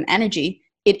masculine energy,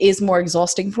 it is more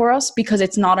exhausting for us, because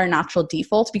it's not our natural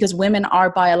default, because women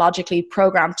are biologically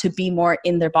programmed to be more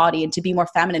in their body and to be more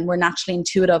feminine. We're naturally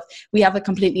intuitive. We have a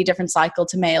completely different cycle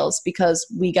to males because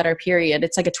we get our period.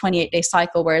 It's like a 28-day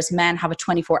cycle, whereas men have a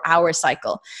 24-hour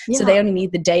cycle. So they only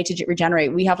need the day to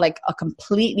regenerate. We have like a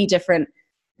completely different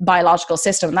biological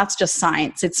system. And that's just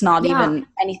science. It's not even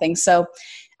anything. So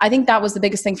I think that was the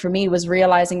biggest thing for me, was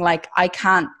realizing, like, I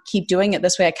can't keep doing it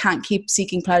this way. I can't keep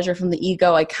seeking pleasure from the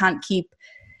ego. I can't keep,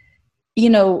 you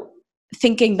know,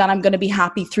 thinking that I'm going to be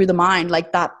happy through the mind.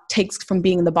 Like, that takes from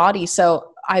being in the body.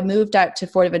 So I moved out to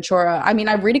Fuerteventura. I mean,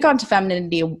 I really got into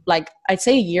femininity, like, I'd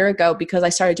say a year ago, because I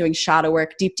started doing shadow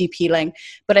work, deep healing.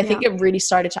 But I think it really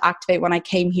started to activate when I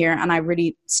came here, and I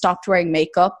really stopped wearing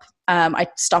makeup. I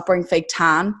stopped wearing fake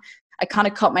tan. I kind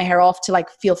of cut my hair off to like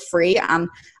feel free. And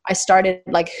I started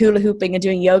like hula hooping and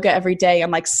doing yoga every day,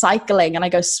 and like cycling, and I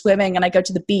go swimming, and I go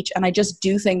to the beach, and I just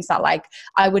do things that like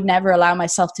I would never allow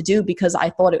myself to do, because I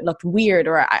thought it looked weird,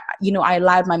 or I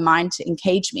allowed my mind to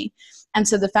encage me. And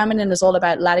so the feminine is all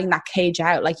about letting that cage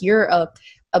out. Like, you're a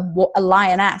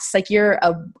lioness, like you're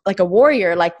a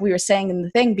warrior, like we were saying in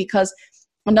the thing. Because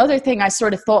another thing I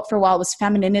sort of thought for a while was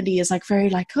femininity is like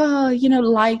very like, oh, you know,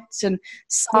 light and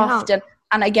soft.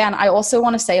 And again, I also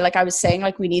want to say, like I was saying,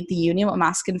 like we need the union of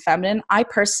masculine and feminine. I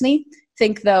personally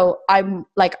think, though, I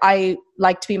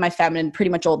like to be my feminine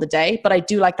pretty much all the day, but I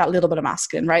do like that little bit of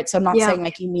masculine, right? So I'm not saying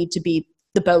like you need to be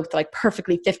the both, like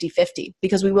perfectly 50-50,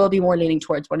 because we will be more leaning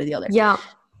towards one or the other. Yeah.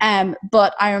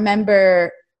 But I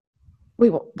remember,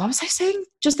 wait, what was I saying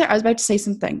just there? I was about to say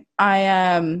something.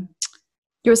 You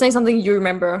were saying something you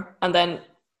remember, and then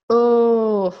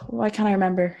why can't I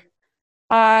remember?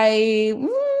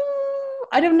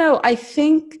 I don't know. I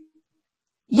think,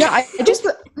 I just,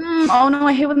 oh no,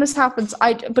 I hate when this happens.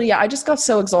 I just got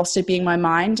so exhausted being my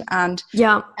mind. And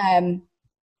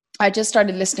I just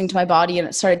started listening to my body, and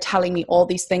it started telling me all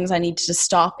these things I needed to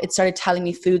stop. It started telling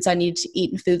me foods I needed to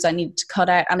eat and foods I needed to cut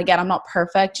out. And again, I'm not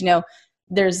perfect. You know,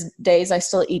 there's days I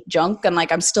still eat junk, and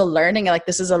like I'm still learning. Like,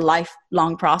 this is a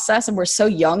lifelong process, and we're so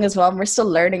young as well, and we're still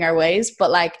learning our ways.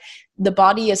 But like, the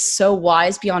body is so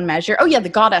wise beyond measure. Oh yeah, the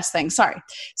goddess thing. Sorry.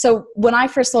 So when I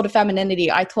first thought of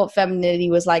femininity, I thought femininity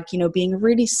was like, you know, being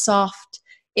really soft,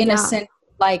 innocent,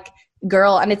 like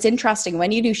girl. And it's interesting,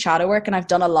 when you do shadow work, and I've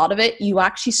done a lot of it, you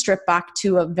actually strip back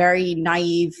to a very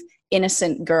naive,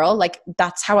 innocent girl. Like,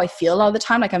 that's how I feel a lot of the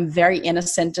time. Like, I'm very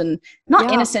innocent, and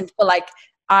not innocent, but like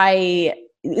the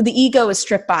ego is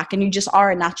stripped back, and you just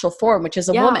are a natural form, which is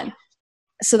a woman.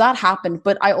 So that happened.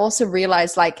 But I also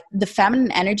realized, like, the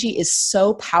feminine energy is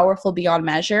so powerful beyond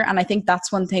measure. And I think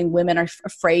that's one thing women are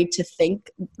afraid to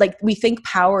think. Like, we think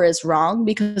power is wrong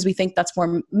because we think that's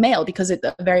more male, because it's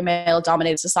a very male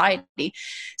dominated society.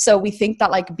 So we think that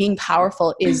like being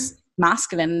powerful is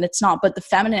masculine, and it's not. But the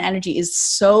feminine energy is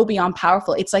so beyond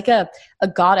powerful. It's like a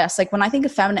goddess. Like, when I think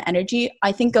of feminine energy,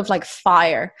 I think of like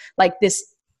fire, like this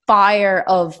fire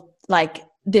of like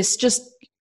this just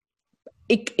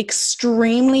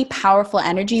extremely powerful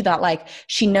energy that like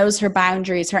she knows her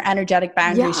boundaries, her energetic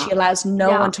boundaries. She allows no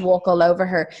one to walk all over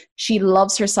her. She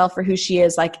loves herself for who she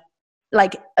is, like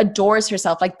adores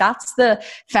herself. Like, that's the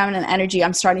feminine energy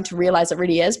I'm starting to realize it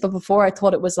really is. But before, I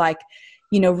thought it was like,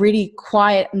 you know, really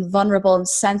quiet and vulnerable and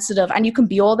sensitive, and you can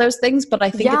be all those things. But I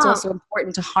think it's also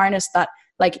important to harness that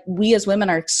like we as women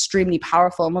are extremely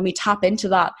powerful. And when we tap into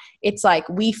that, it's like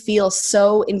we feel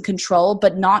so in control,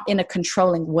 but not in a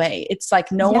controlling way. It's like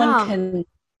no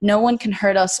one can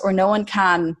hurt us, or no one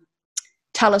can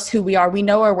tell us who we are. We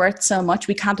know our worth so much.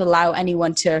 We can't allow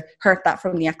anyone to hurt that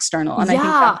from the external. And I think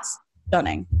that's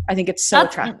stunning. I think it's so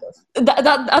attractive.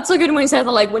 That's a good mindset.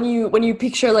 That like when you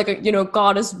picture like a, you know,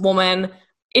 goddess woman,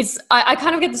 it's I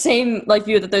kind of get the same like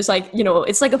view that there's like, you know,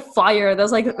 it's like a fire.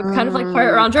 There's like kind of like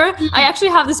fire around her. I actually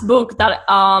have this book that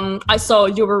I saw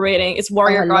you were reading. It's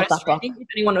Warrior Goddess Training, if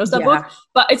anyone knows that book.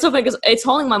 But it's so funny because it's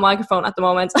holding my microphone at the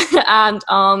moment.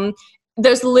 And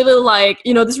there's literally like,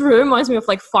 you know, this reminds me of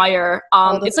like fire.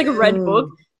 It's like a red book.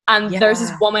 And there's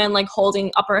this woman like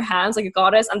holding up her hands like a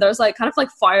goddess, and there's like kind of like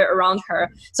fire around her.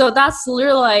 So that's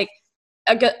literally like,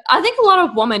 I think a lot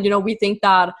of women, you know, we think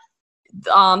that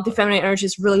the feminine energy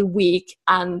is really weak,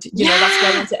 and you know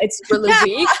that's why it's really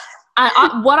weak.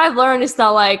 And what I've learned is that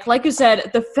like you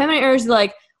said, the feminine energy,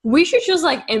 like we should just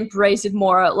like embrace it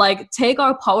more, like take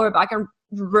our power back and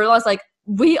realize like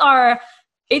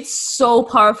it's so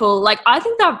powerful. Like I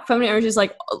think that feminine energy is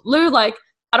like literally like,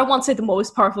 I don't want to say the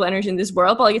most powerful energy in this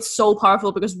world, but like it's so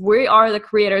powerful because we are the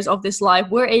creators of this life.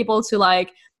 We're able to like,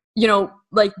 you know,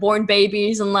 like born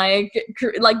babies and like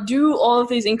do all of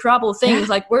these incredible things.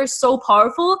 Like we're so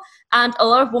powerful, and a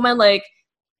lot of women like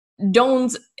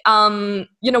don't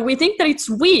you know, we think that it's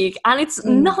weak, and it's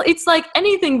not. It's like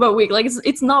anything but weak. Like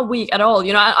it's not weak at all,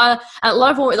 you know. A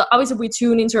lot of women, obviously we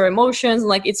tune into our emotions, and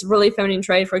like it's really feminine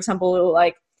trait, for example,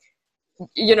 like,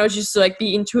 you know, just to like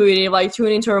be intuitive, like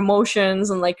tune into our emotions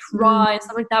and like cry and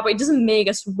stuff like that. But it doesn't make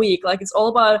us weak. Like it's all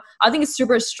about, I think it's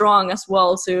super strong as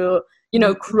well to, you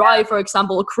know, cry, for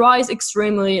example. Cry is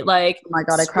extremely like, oh my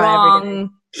God, I cry every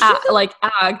day. Like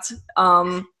act.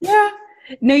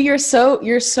 No, you're so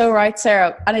right,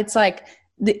 Sarah. And it's like,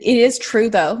 it is true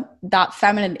though, that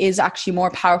feminine is actually more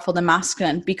powerful than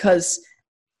masculine, because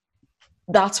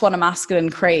that's what a masculine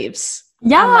craves.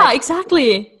 Yeah, like,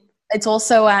 exactly. It's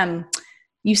also,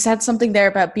 you said something there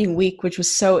about being weak, which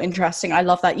was so interesting. I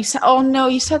love that. You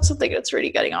said something that's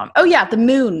really getting on. Oh yeah, the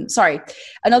moon. Sorry.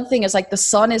 Another thing is like the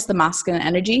sun is the masculine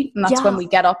energy, and that's when we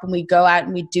get up and we go out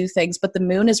and we do things. But the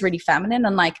moon is really feminine,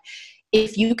 and like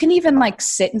if you can even like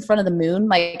sit in front of the moon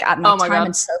like at night time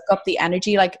and soak up the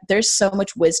energy, like there's so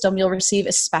much wisdom you'll receive,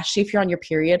 especially if you're on your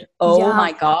period. Oh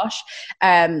my gosh.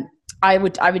 I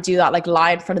would do that, like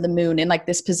lie in front of the moon in like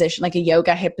this position, like a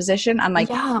yoga hip position, and like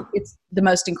it's the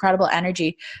most incredible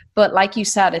energy. But like you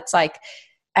said, it's like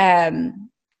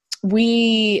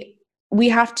we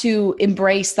have to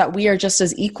embrace that we are just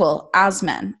as equal as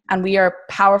men, and we are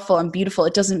powerful and beautiful.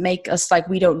 It doesn't make us like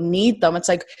we don't need them. It's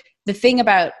like the thing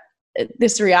about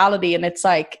this reality, and it's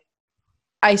like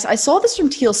I saw this from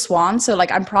Teal Swan, so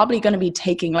like I'm probably going to be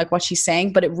taking like what she's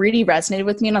saying, but it really resonated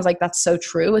with me, and I was like, that's so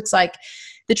true. It's like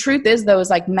the truth is though, is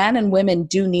like men and women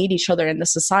do need each other in the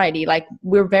society. Like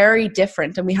we're very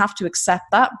different, and we have to accept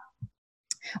that,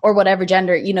 or whatever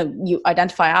gender, you know, you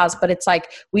identify as. But it's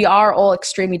like we are all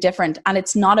extremely different, and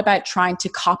it's not about trying to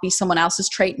copy someone else's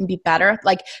trait and be better.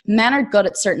 Like men are good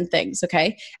at certain things,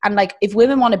 okay, and like if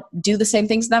women want to do the same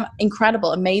things as them,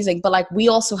 incredible, amazing. But like we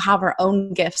also have our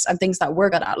own gifts and things that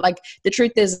we're good at. Like the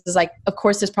truth is like, of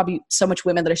course there's probably so much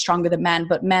women that are stronger than men,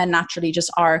 but men naturally just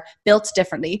are built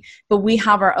differently. But we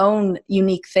have our own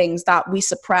unique things that we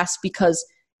suppress because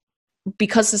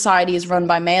society is run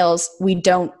by males. We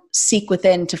don't seek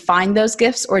within to find those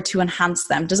gifts or to enhance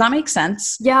them. Does that make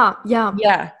sense? Yeah.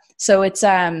 So it's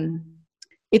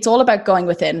all about going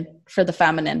within for the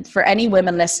feminine, for any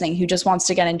women listening who just wants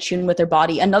to get in tune with their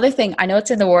body. Another thing, I know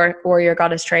it's in the Warrior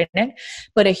Goddess Training,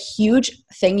 but a huge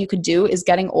thing you could do is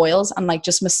getting oils and like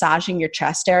just massaging your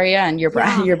chest area and your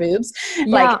your boobs.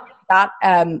 Like that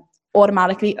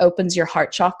automatically opens your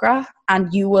heart chakra,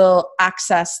 and you will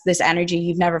access this energy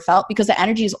you've never felt, because the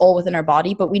energy is all within our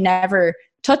body, but we never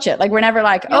touch it. Like we're never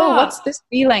like, oh, what's this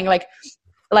feeling? Like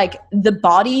the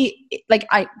body, like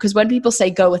because when people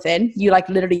say go within, you like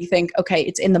literally think, okay,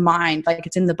 it's in the mind, like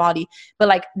it's in the body. But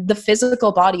like the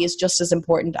physical body is just as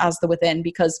important as the within,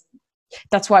 because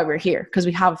that's why we're here, because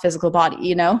we have a physical body,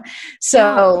 you know?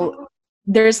 So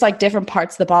there's like different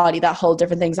parts of the body that hold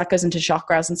different things. That goes into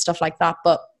chakras and stuff like that.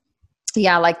 But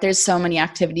yeah, like there's so many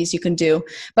activities you can do.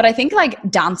 But I think like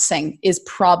dancing is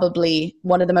probably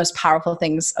one of the most powerful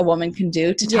things a woman can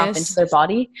do to tap into their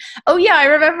body. Oh yeah, I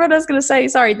remember what I was going to say.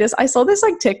 Sorry, I saw this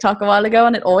like TikTok a while ago,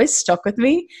 and it always stuck with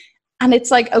me. And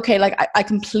it's like, okay, like I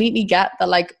completely get that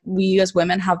like we as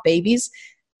women have babies,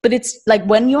 but it's like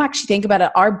when you actually think about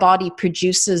it, our body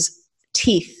produces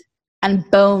teeth and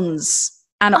bones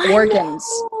and organs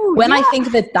when I think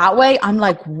of it that way, I'm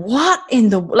like, what in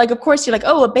the, like, of course you're like,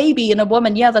 oh, a baby and a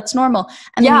woman. Yeah, that's normal.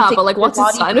 And then you think but like what's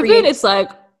inside of it? It's like,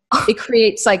 it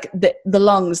creates like the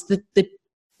lungs, the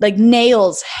like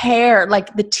nails, hair,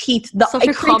 like the teeth, such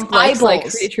a complex eyeballs. Like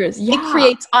creatures. Yeah. It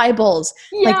creates eyeballs.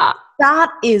 Yeah. Like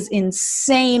that is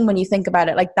insane when you think about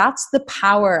it. Like that's the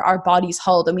power our bodies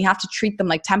hold, and we have to treat them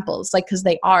like temples, like because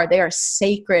they are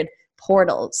sacred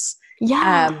portals.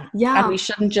 Yeah. And we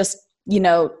shouldn't just, you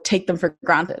know, take them for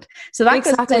granted. So that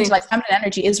goes into like feminine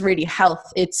energy is really health.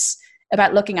 It's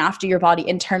about looking after your body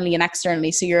internally and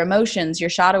externally. So your emotions, your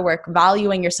shadow work,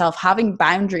 valuing yourself, having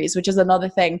boundaries, which is another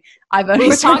thing I've only. We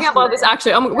were talking about this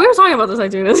actually. We were talking about this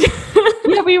like doing this.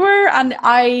 Yeah, we were, and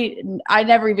I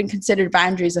never even considered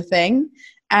boundaries a thing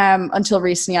until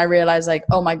recently. I realized like,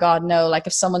 oh my God, no! Like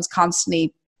if someone's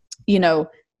constantly, you know,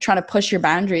 trying to push your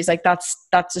boundaries, like that's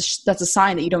a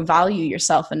sign that you don't value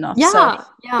yourself enough. Yeah, so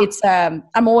it's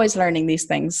I'm always learning these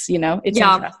things. You know, it's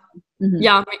interesting. Mm-hmm.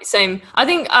 Yeah, same. I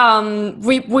think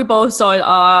we both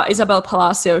saw Isabel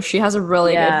Palacio. She has a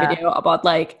really good video about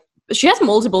like, she has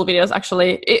multiple videos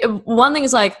actually. One thing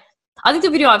is like, I think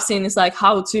the video I've seen is like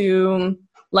how to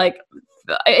like,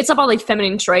 it's about like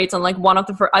feminine traits, and like one of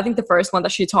the I think the first one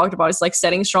that she talked about is like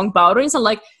setting strong boundaries, and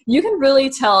like you can really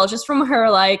tell just from her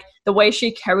like the way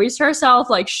she carries herself,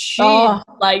 like she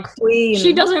queen.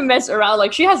 She doesn't mess around,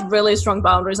 like she has really strong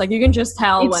boundaries, like you can just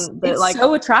tell it's like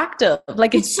so attractive,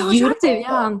 like it's so attractive,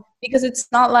 because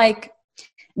it's not like,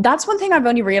 that's one thing I've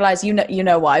only realized, you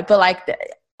know why, but like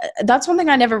that's one thing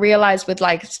I never realized with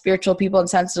like spiritual people and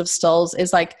sensitive souls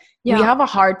is like we have a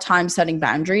hard time setting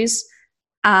boundaries,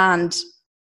 and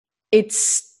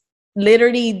it's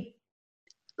literally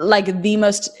like the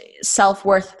most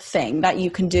self-worth thing that you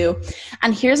can do.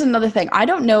 And here's another thing. I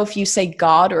don't know if you say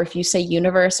God or if you say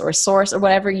universe or source or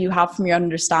whatever you have from your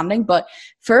understanding, but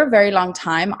for a very long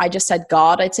time, I just said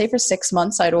God. I'd say for 6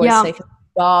 months, I'd always say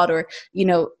God, or, you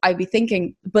know, I'd be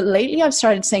thinking, but lately I've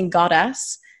started saying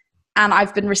goddess, and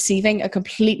I've been receiving a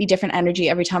completely different energy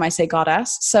every time I say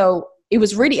goddess. So it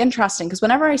was really interesting because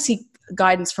whenever I seek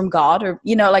guidance from God, or,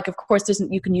 you know, like, of course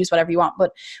you can use whatever you want,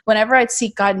 but whenever I'd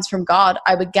seek guidance from God,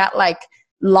 I would get like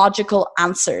logical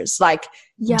answers, like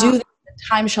do the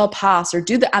time shall pass, or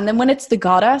do the, and then when it's the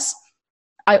goddess,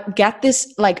 I get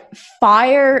this like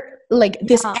fire, like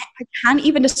this, I can't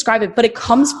even describe it, but it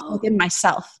comes from within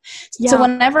myself. So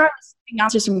whenever I was seeking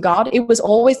answers from God, it was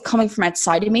always coming from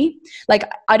outside of me.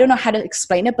 Like, I don't know how to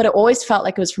explain it, but it always felt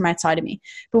like it was from outside of me.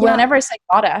 But whenever I say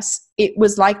goddess, it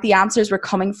was like the answers were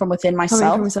coming from within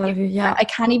myself. I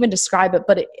can't even describe it,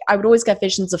 but I would always get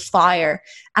visions of fire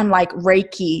and like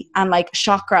Reiki and like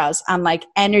chakras and like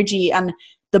energy and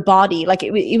the body. Like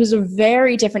it was a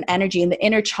very different energy, and the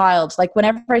inner child, like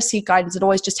whenever I seek guidance, it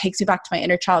always just takes me back to my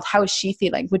inner child. How is she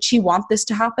feeling? Would she want this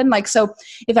to happen? Like, so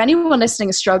if anyone listening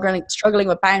is struggling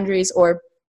with boundaries, or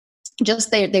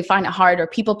just they find it hard, or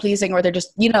people pleasing, or they're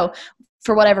just, you know,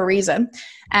 for whatever reason,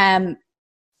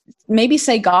 maybe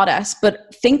say goddess,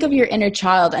 but think of your inner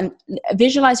child and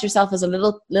visualize yourself as a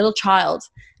little child,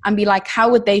 and be like, how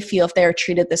would they feel if they were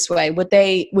treated this way? Would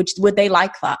they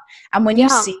like that? And when you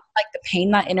see like the pain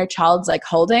that inner child's like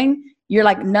holding, you're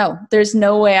like, no, there's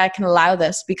no way I can allow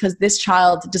this, because this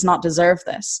child does not deserve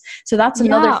this. So that's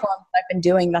another form that I've been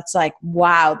doing. That's like,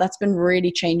 wow, that's been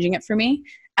really changing it for me.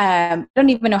 I don't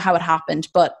even know how it happened,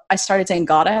 but I started saying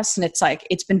goddess, and it's like,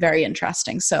 it's been very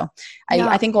interesting. So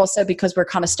I think also because we're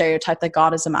kind of stereotyped that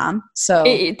God is a man. So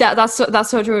that's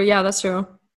so true. Yeah, that's true.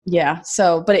 Yeah.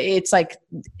 So, but it's like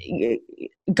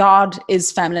God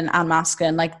is feminine and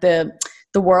masculine. Like the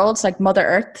world's like Mother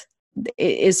Earth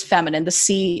is feminine. The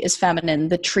sea is feminine.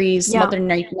 The trees, Mother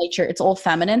Nature, it's all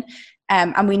feminine.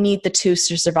 And we need the two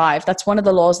to survive. That's one of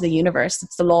the laws of the universe.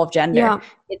 It's the law of gender. Yeah.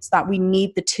 It's that we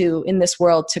need the two in this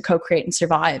world to co-create and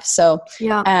survive. So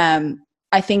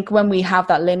I think when we have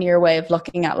that linear way of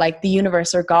looking at like the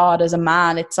universe or God as a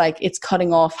man, it's like it's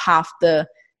cutting off half the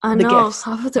gifts,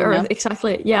 half of the earth.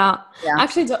 Exactly. Yeah.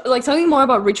 Actually, like talking more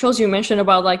about rituals, you mentioned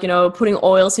about like, you know, putting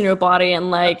oils in your body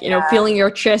and like, you know, feeling your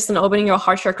chest and opening your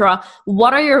heart chakra.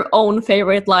 What are your own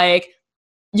favorite, like,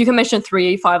 you can mention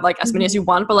 3, 5, like as many as you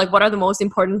want, but like what are the most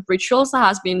important rituals that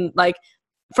has been like,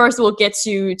 first of all, gets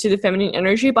you to the feminine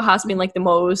energy, but has been like the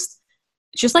most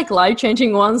just like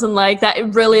life-changing ones, and like that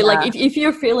it really like if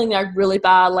you're feeling like really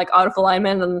bad, like out of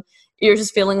alignment, and you're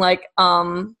just feeling like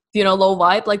you know, low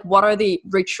vibe, like what are the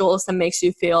rituals that makes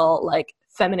you feel like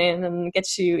feminine and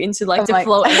gets you into like the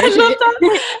flow energy? I love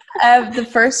that. The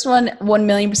first one,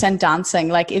 1,000,000% dancing.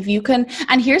 Like if you can,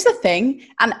 and here's the thing,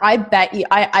 and I bet you,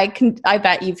 I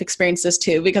bet you've experienced this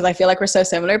too, because I feel like we're so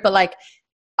similar, but like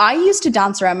I used to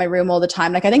dance around my room all the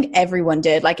time. Like I think everyone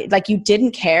did. Like you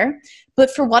didn't care. But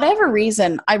for whatever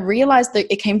reason, I realized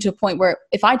that it came to a point where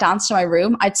if I danced in my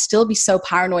room, I'd still be so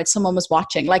paranoid someone was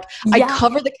watching. Like I'd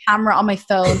cover the camera on my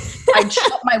phone, I'd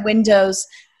shut my windows,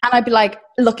 and I'd be like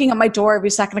looking at my door every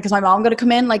second because my mom going to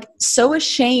come in, like so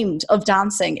ashamed of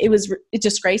dancing. It was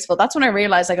disgraceful. That's when I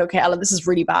realized like, okay, Ella, this is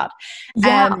really bad.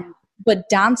 Yeah. But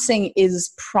dancing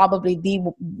is probably the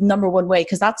number one way,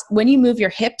 because that's when you move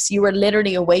your hips, you are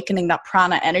literally awakening that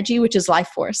prana energy, which is life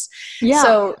force. Yeah.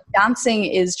 So dancing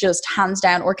is just hands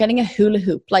down, or getting a hula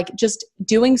hoop, like just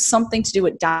doing something to do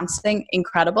with dancing,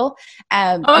 incredible.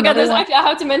 Oh my God, actually, I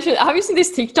have to mention, have you seen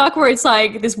this TikTok where it's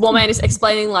like this woman is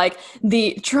explaining like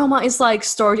the trauma is like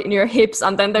stored in your hips,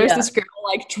 and then there's this girl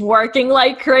like twerking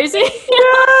like crazy?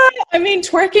 I mean,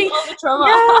 twerking. The trauma.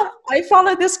 Yeah, I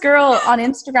follow this girl on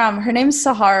Instagram. Her name's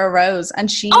Sahara Rose, and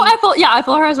she. Oh, I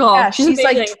follow her as well. Yeah, she's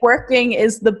like, twerking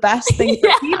is the best thing for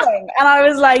healing, and I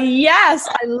was like, yes,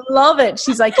 I love it.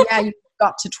 She's like, yeah, you've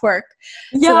got to twerk.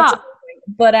 Yeah. So that's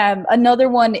but another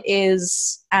one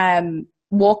is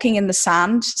walking in the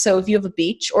sand. So if you have a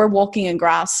beach, or walking in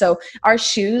grass. So our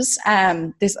shoes,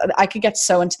 this, I could get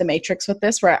so into the matrix with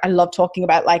this, where I love talking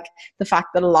about like the fact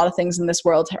that a lot of things in this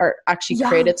world are actually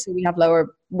created so we have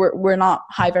we're not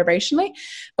high vibrationally,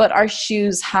 but our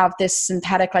shoes have this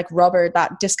synthetic like rubber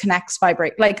that disconnects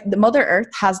vibrate. Like the Mother Earth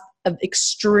has an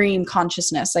extreme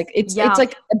consciousness. Like it's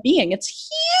like a being. It's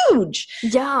huge.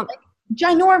 Yeah. Like,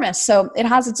 ginormous. So it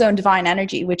has its own divine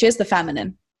energy, which is the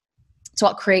feminine. It's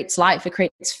what creates life. It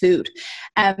creates food.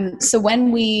 So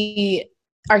when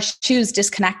our shoes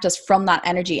disconnect us from that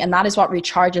energy, and that is what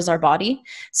recharges our body.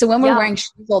 So when we're wearing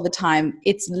shoes all the time,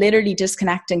 it's literally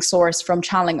disconnecting source from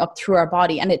channeling up through our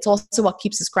body. And it's also what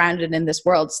keeps us grounded in this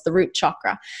world. It's the root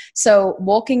chakra. So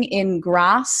walking in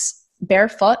grass,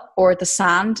 barefoot, or the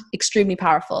sand, extremely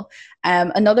powerful.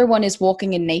 Another one is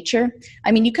walking in nature.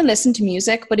 I mean, you can listen to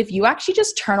music, but if you actually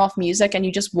just turn off music and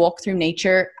you just walk through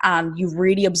nature and you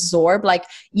really absorb, like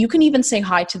you can even say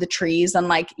hi to the trees and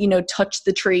like, you know, touch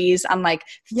the trees and like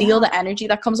feel the energy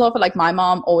that comes off it. Like my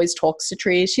mom always talks to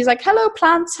trees. She's like, hello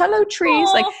plants, hello trees.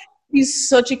 Aww. Like she's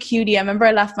such a cutie. I remember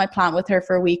I left my plant with her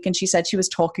for a week and she said she was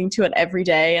talking to it every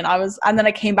day. And then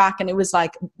I came back and it was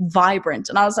like vibrant.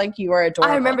 And I was like, you are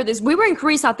adorable. I remember this. We were in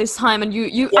Greece at this time and you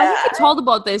I think you told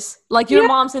about this. Like your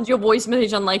mom sent you a voice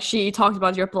message and like she talked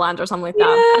about your plant or something like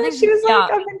that. I think she was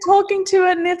like, I've been talking to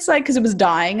it, and it's like, because it was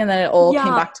dying and then it all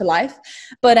came back to life.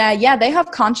 But they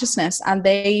have consciousness and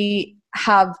they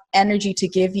have energy to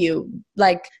give you.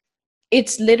 Like,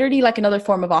 it's literally like another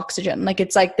form of oxygen. Like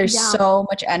it's like there's so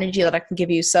much energy that I can give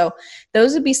you. So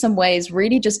those would be some ways,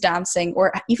 really just dancing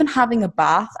or even having a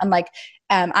bath and like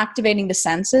activating the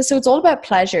senses. So it's all about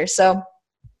pleasure. So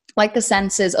like the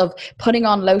senses of putting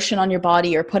on lotion on your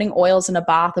body or putting oils in a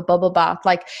bath, a bubble bath,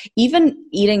 like even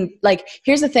eating. Like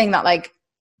here's the thing that like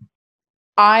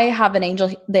I have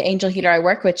the angel healer I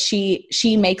work with.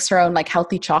 She makes her own like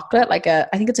healthy chocolate, I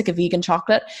think it's like a vegan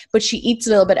chocolate, but she eats a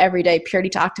little bit every day purely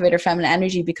to activate her feminine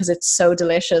energy because it's so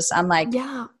delicious. And like,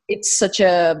 it's such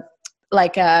a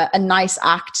nice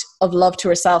act of love to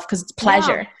herself because it's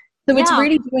pleasure. So it's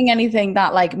really doing anything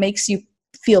that like makes you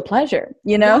feel pleasure,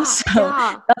 you know?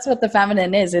 That's what the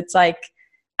feminine is. It's like,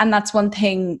 and that's one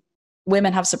thing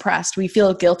women have suppressed. We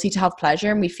feel guilty to have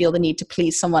pleasure and we feel the need to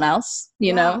please someone else,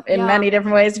 you know, in many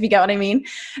different ways, if you get what I mean.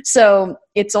 So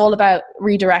it's all about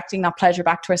redirecting that pleasure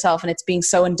back to herself, and it's being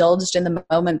so indulged in the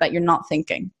moment that you're not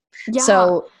thinking.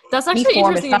 So that's actually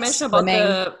interesting you mentioned about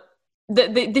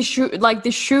the shoe, like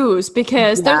the shoes,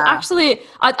 because there's actually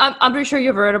I'm pretty sure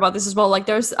you've heard about this as well. Like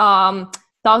there's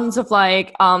thousands of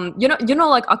like you know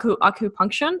like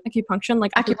acupuncture,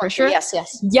 like acupressure.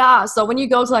 Yes. So when you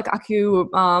go to like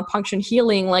acupuncture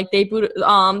healing, like they put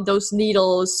those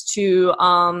needles to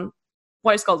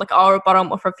what is called like our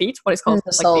bottom of our feet, what is called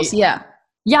the soles.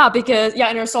 Because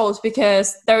in our soles,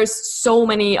 because there's so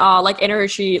many like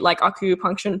energy like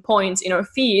acupuncture points in our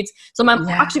feet. So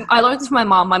actually I learned this from my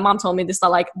mom. My mom told me this,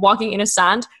 that like walking in a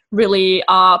sand really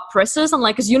presses, and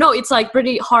like, because you know it's like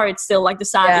pretty hard still, like the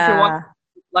sand if you're walking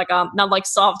like not like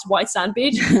soft white sand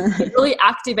beach. It really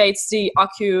activates the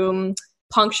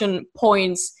acupuncture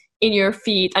points in your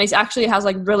feet, and it actually has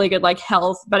like really good like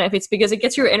health benefits because it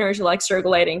gets your energy like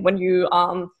circulating when you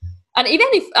and even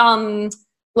if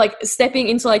like stepping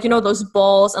into like, you know, those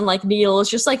balls and like needles,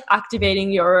 just like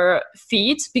activating your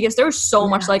feet, because there's so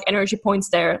much like energy points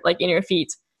there like in your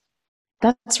feet.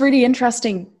 That's really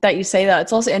interesting that you say that.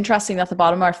 It's also interesting that the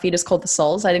bottom of our feet is called the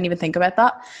soles. I didn't even think about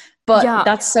that. But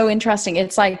that's so interesting.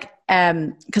 It's like,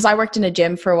 because I worked in a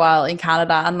gym for a while in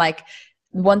Canada, and like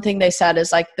one thing they said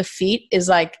is like the feet is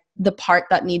like the part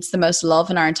that needs the most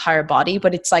love in our entire body,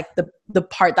 but it's like the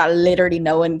part that literally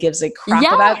no one gives a crap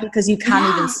about because you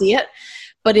can't even see it.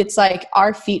 But it's like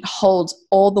our feet hold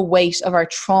all the weight of our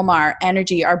trauma, our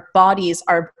energy, our bodies,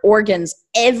 our organs,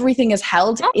 everything is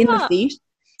held in the feet.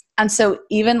 And so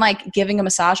even like giving a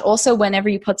massage, also whenever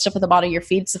you put stuff at the bottom of your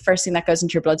feet, it's the first thing that goes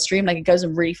into your bloodstream. Like it goes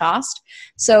in really fast.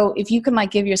 So if you can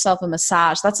like give yourself a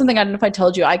massage, that's something, I don't know if I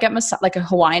told you, I get like a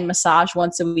Hawaiian massage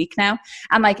once a week now.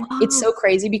 And like, it's so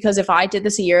crazy because if I did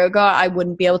this a year ago, I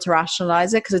wouldn't be able to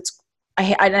rationalize it because it's,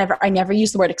 I never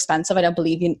use the word expensive. I don't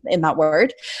believe in that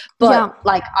word, but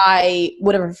like I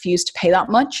would have refused to pay that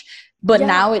much. But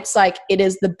now it's like, it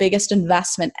is the biggest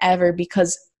investment ever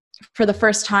because for the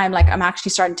first time, like I'm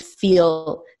actually starting to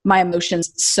feel my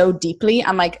emotions so deeply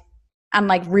and like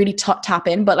really tap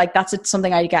in. But like that's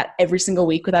something I get every single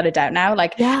week without a doubt now.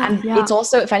 Like, it's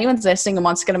also, if anyone's listening and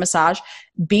wants to get a massage,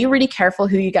 be really careful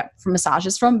who you get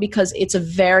massages from because it's a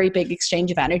very big exchange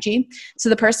of energy. So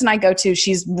the person I go to,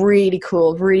 she's really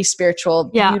cool, really spiritual,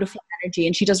 beautiful energy,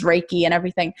 and she does Reiki and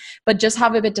everything. But just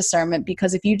have a bit of discernment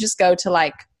because if you just go to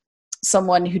like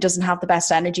someone who doesn't have the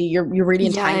best energy, you're really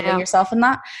entangling yourself in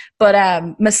that.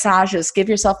 But massages, give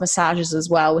yourself massages as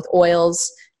well with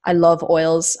oils. I love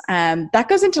oils. That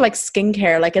goes into like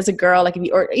skincare, like as a girl, like if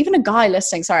you, or even a guy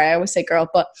listening, sorry, I always say girl,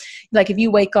 but like if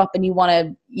you wake up and you want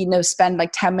to, you know, spend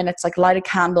like 10 minutes, like light a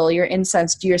candle, your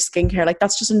incense, do your skincare, like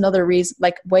that's just another reason,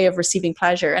 like way of receiving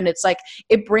pleasure. And it's like,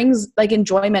 it brings like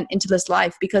enjoyment into this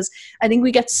life because I think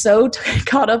we get so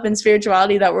caught up in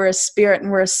spirituality that we're a spirit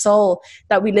and we're a soul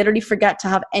that we literally forget to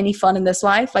have any fun in this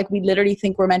life. Like we literally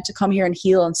think we're meant to come here and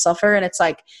heal and suffer. And it's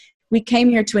like, we came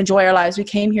here to enjoy our lives. We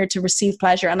came here to receive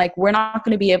pleasure. And like, we're not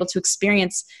going to be able to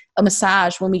experience a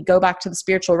massage when we go back to the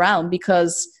spiritual realm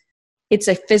because it's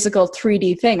a physical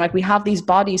 3D thing. Like we have these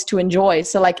bodies to enjoy.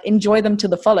 So like enjoy them to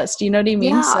the fullest. Do you know what I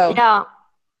mean?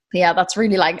 Yeah, that's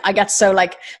really like, I get so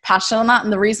like passionate on that.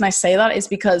 And the reason I say that is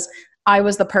because I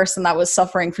was the person that was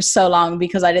suffering for so long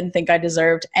because I didn't think I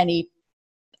deserved anything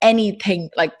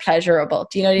like pleasurable.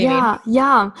 Do you know what I mean?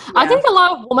 Yeah. I think a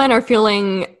lot of women are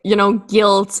feeling, you know,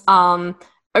 guilt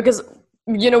because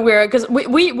you know because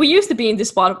we used to be in this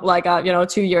spot like you know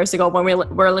 2 years ago when we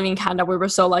were living in Canada. We were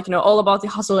so like, you know, all about the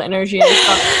hustle energy and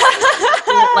stuff.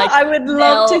 Like I would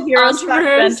love to hear us back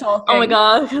then talking. Oh my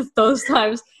god, those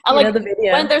times. And like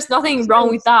when there's nothing wrong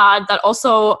with that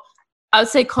also I would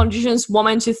say conditions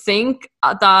women to think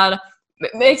that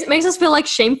makes us feel like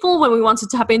shameful when we want to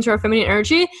tap into our feminine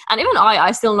energy. And even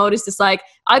I still notice this, like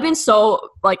I've been so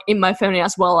like in my feminine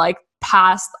as well, like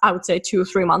past I would say 2 or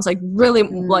 3 months, like really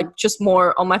like just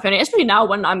more on my feminine, especially now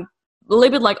when I'm a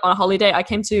little bit like on a holiday. I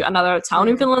came to another town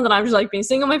in Finland and I'm just like being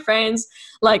seeing all my friends,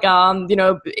 like you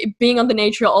know, being on the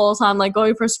nature all the time, like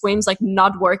going for swims, like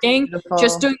not working. Beautiful.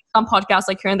 Just doing some podcasts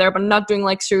like here and there, but not doing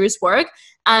like serious work.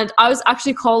 And I was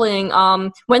actually calling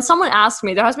when someone asked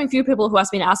me, there has been a few people who has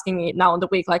been asking me now in the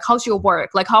week, like how's your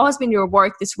work, like how has been your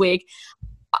work this week.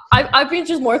 I've been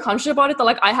just more conscious about it, that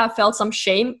like I have felt some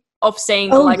shame of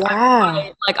saying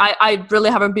I really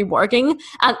haven't been working,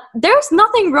 and there's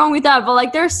nothing wrong with that, but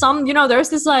like there's some, you know, there's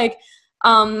this like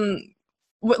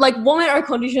like women are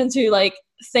conditioned to like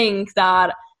think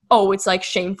that, oh, it's like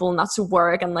shameful not to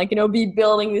work and like, you know, be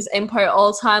building this empire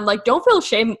all the time. Like don't feel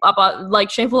shameful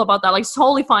about that. Like it's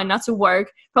totally fine not to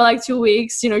work for like 2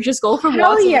 weeks, you know, just go for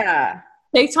walks.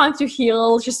 Take time to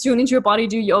heal, just tune into your body,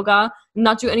 do yoga,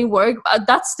 not do any work.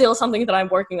 That's still something that I'm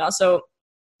working on. So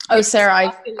Sarah,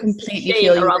 I completely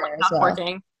feel you there as well.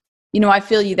 Working. You know, I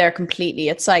feel you there completely.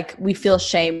 It's like we feel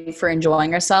shame for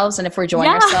enjoying ourselves. And if we're enjoying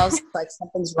ourselves, it's like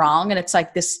something's wrong. And it's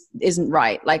like, this isn't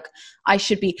right. Like I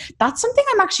should be. That's something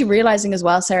I'm actually realizing as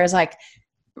well, Sarah, is like,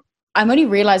 I'm only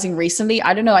realizing recently,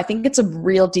 I don't know, I think it's a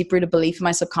real deep-rooted belief in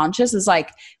my subconscious, is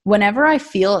like, whenever I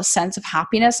feel a sense of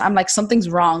happiness, I'm like, something's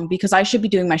wrong because I should be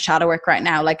doing my shadow work right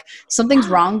now. Like something's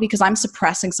wrong because I'm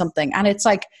suppressing something. And it's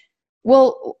like,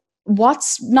 well,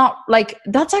 what's not, like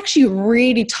that's actually a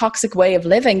really toxic way of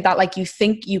living, that like you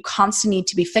think you constantly need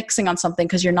to be fixing on something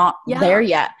because you're not there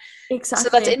yet. Exactly. So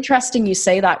that's interesting you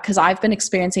say that, because I've been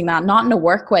experiencing that, not in a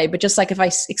work way, but just like if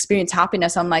I experience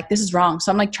happiness, I'm like, this is wrong.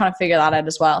 So I'm like trying to figure that out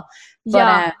as well.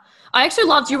 But, I actually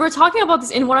loved, you were talking about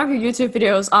this in one of your YouTube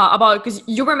videos about, because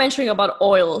you were mentioning about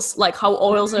oils, like how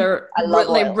oils are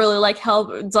really like help.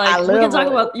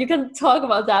 Like you can talk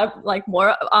about that like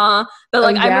more. But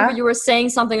like I remember you were saying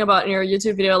something about in your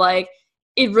YouTube video, like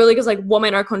it really, because like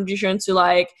women are conditioned to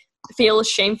like feel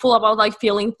shameful about like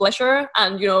feeling pleasure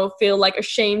and, you know, feel like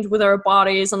ashamed with our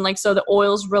bodies, and like so the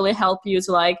oils really help you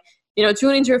to like, you know,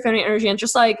 tune into your feminine energy and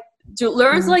just like to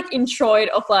learn to like enjoy it,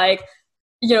 of like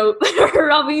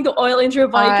rubbing the oil into your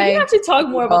body. Can you actually talk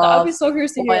more about that? I'd be so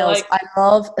curious to hear. Oils. I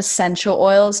love essential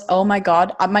oils. Oh my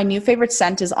God. My new favorite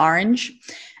scent is orange.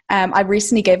 I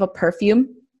recently gave up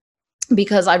perfume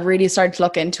because I've really started to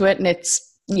look into it, and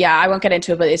I won't get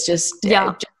into it, but it's just,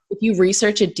 if you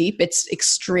research it deep, it's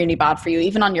extremely bad for you,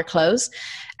 even on your clothes.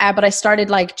 But I started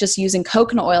like just using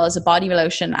coconut oil as a body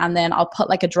lotion, and then I'll put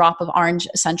like a drop of orange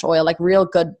essential oil, like real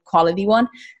good quality one.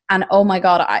 And oh my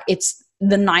God, it's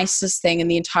the nicest thing in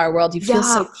the entire world. You feel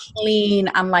so clean,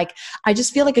 and like, I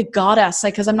just feel like a goddess.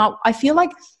 Like, cause I feel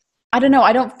like, I don't know.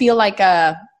 I don't feel like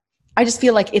I just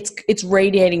feel like it's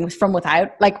radiating from without,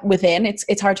 like within.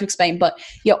 It's hard to explain, but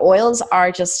yeah, oils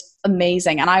are just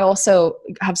amazing. And I also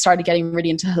have started getting really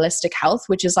into holistic health,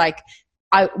 which is like,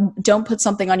 I don't put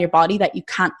something on your body that you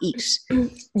can't eat.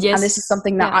 Yes. And this is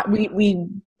something that we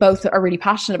both are really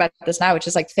passionate about this now, which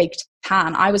is like fake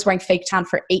tan. I was wearing fake tan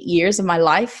for 8 years of my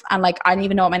life. And like, I didn't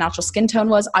even know what my natural skin tone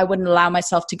was. I wouldn't allow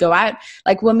myself to go out.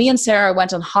 Like when me and Sarah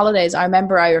went on holidays, I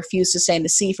remember I refused to stay in the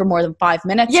sea for more than 5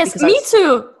 minutes. Yes, me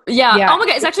too. Yeah. Oh my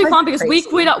God, it's actually fun because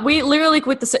we literally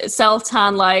quit the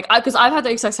self-tan, like, because I've had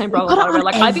the exact same problem.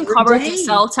 Like I've been covered in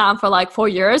self-tan for like 4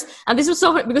 years. And this was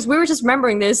so funny because we were just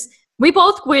remembering this. We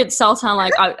both quit self-tan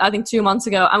like I think 2 months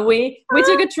ago, and we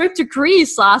took a trip to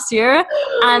Greece last year,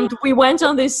 and we went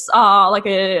on this like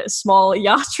a small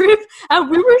yacht trip, and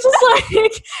we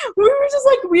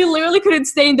literally couldn't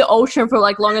stay in the ocean for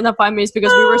like longer than 5 minutes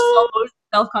because we were so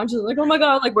self-conscious, like, oh my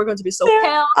God, like we're going to be so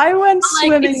pale. I went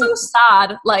swimming. It's so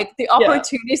sad, like the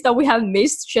opportunities that we have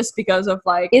missed just because of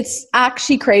like, it's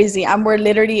actually crazy, and we're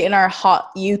literally in our hot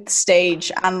youth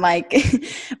stage, and like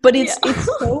but it's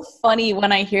so funny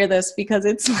when I hear this, because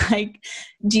it's like,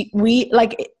 we,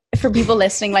 like, for people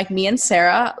listening, like me and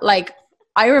Sarah, like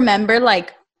I remember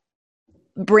like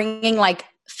bringing like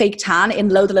fake tan in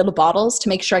loads of little bottles to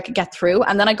make sure I could get through,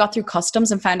 and then I got through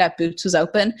customs and found out Boots was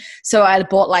open, so I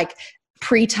bought like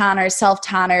pre-tanner,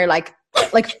 self-tanner, like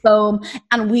foam,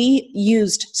 and we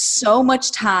used so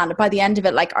much tan by the end of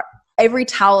it. Like every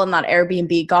towel in that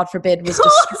Airbnb, God forbid, was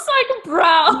just like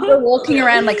brown. We were walking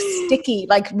around like sticky,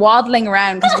 like waddling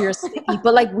around because we were sticky,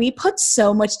 but like we put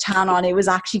so much tan on, it was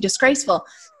actually disgraceful.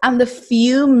 And the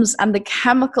fumes and the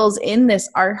chemicals in this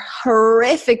are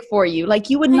horrific for you. Like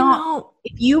you would not,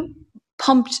 if you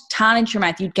pumped tan into your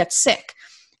mouth, you'd get sick.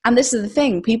 And this is the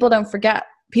thing, people forget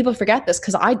this,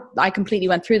 because I completely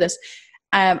went through this.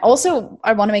 Also,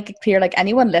 I want to make it clear, like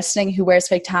anyone listening who wears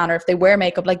fake tan, or if they wear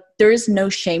makeup, like there is no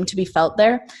shame to be felt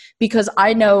there, because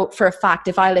I know for a fact,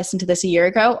 if I listened to this a year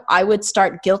ago, I would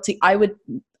start guilty.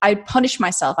 I'd punish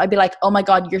myself. I'd be like, oh my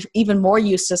God, you're even more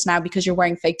useless now because you're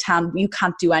wearing fake tan. You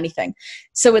can't do anything.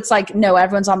 So it's like, no,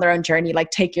 everyone's on their own journey. Like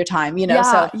take your time, you know?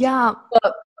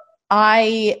 But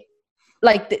I,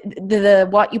 like the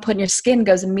what you put in your skin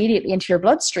goes immediately into your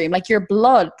bloodstream. Like your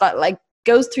blood that like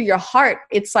goes through your heart.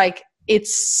 It's like,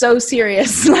 it's so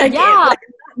serious. Like,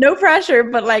 no pressure,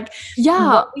 but like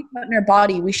what we put in our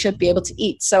body, we should be able to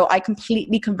eat. So I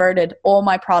completely converted all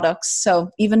my products. So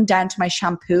even down to my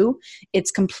shampoo,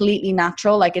 it's completely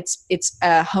natural. Like it's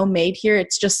homemade here.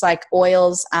 It's just like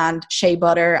oils and shea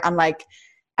butter, and like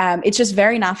it's just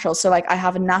very natural. So like I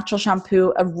have a natural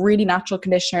shampoo, a really natural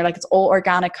conditioner, like it's all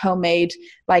organic, homemade,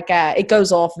 like it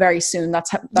goes off very soon. That's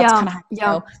kind of how you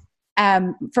know.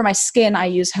 For my skin, I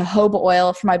use jojoba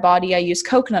oil. For my body, I use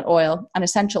coconut oil and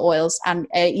essential oils. And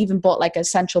I even bought like an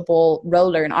essential bowl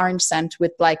roller, an orange scent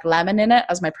with like lemon in it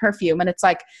as my perfume. And it's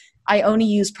like, I only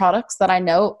use products that I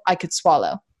know I could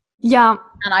swallow. Yeah.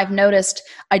 And I've noticed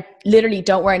I literally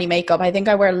don't wear any makeup. I think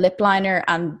I wear lip liner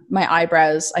and my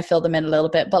eyebrows, I fill them in a little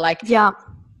bit, but like,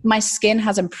 my skin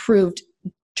has improved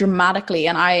dramatically.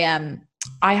 And I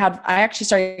actually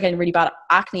started getting really bad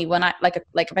acne when I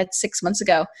like about 6 months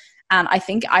ago. And I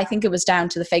think it was down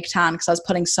to the fake tan, because I was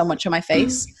putting so much on my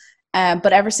face.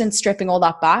 But ever since stripping all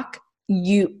that back,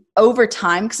 over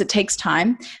time, because it takes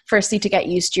time, firstly, to get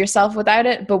used to yourself without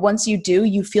it. But once you do,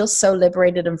 you feel so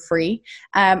liberated and free.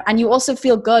 And you also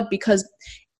feel good, because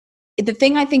the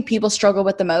thing I think people struggle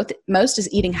with the most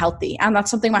is eating healthy. And that's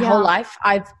something my whole life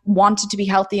I've wanted to be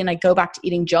healthy, and I go back to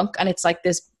eating junk, and it's like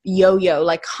this yo-yo,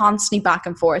 like constantly back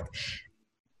and forth.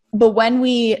 But when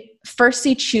we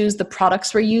firstly choose the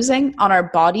products we're using on our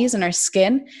bodies and our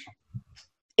skin,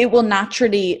 it will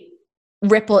naturally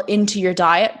ripple into your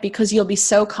diet, because you'll be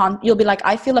you'll be like,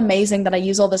 I feel amazing that I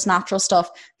use all this natural stuff.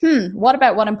 What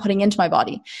about what I'm putting into my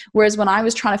body? Whereas when I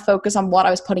was trying to focus on what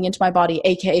I was putting into my body,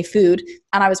 aka food,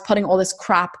 and I was putting all this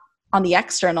crap on the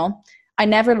external, I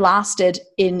never lasted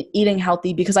in eating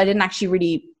healthy, because I didn't actually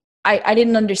really, I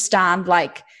didn't understand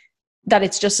like that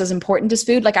it's just as important as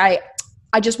food. Like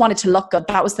I just wanted to look good.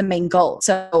 That was the main goal.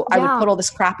 So I would put all this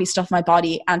crappy stuff in my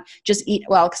body and just eat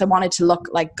well because I wanted to look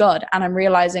like good. And I'm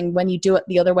realizing when you do it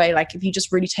the other way, like if you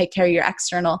just really take care of your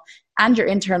external and your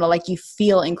internal, like you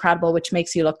feel incredible, which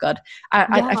makes you look good. I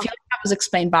feel like that was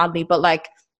explained badly, but like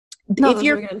if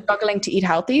you're struggling to eat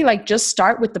healthy, like just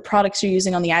start with the products you're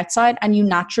using on the outside and you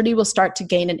naturally will start to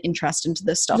gain an interest into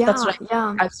this stuff. That's what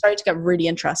I've started to get really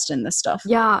interested in this stuff.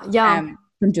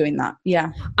 From doing that.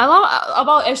 I love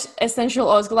about essential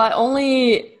oils because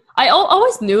I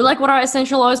always knew like what are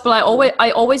essential oils, but I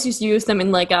always used to use them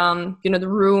in like the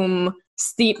room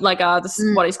steam, like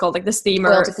what is called like the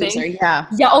steamer oil diffuser thing.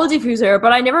 Oil diffuser,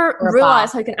 but I never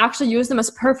realized I can actually use them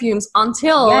as perfumes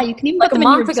until you can even like put them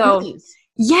a month in your ago. smoothies.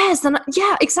 Yes, and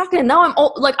exactly. And now I'm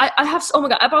all like I have oh my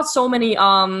god, I bought so many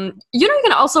you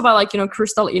can also buy like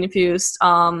crystal infused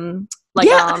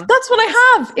that's what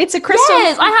I have. It's a crystal.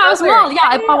 Yes, I have as well.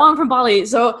 I bought one from Bali.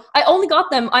 So I only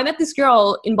got them. I met this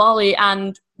girl in Bali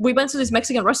and we went to this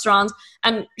Mexican restaurant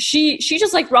and she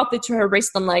just like rubbed it to her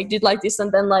wrist and like did like this and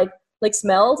then like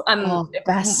smelled.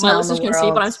 Best my listeners can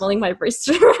see, but I'm smelling my wrist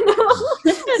right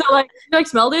now. So like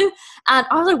smelled it and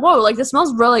I was like, whoa, like this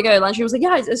smells really good. And she was like,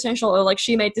 yeah, it's essential oil. Like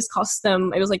she made this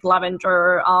custom. It was like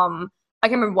lavender. I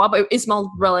can't remember what, but it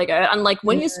smelled really good. And like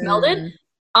when you smelled it,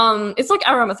 it's like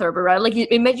aromatherapy, right? Like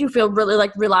it made you feel really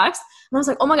like relaxed. And I was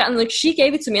like, oh my god! And like she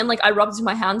gave it to me, and like I rubbed it in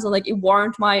my hands, and like it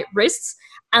warmed my wrists.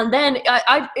 And then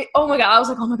oh my god, I was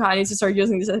like, oh my god, I need to start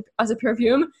using this as a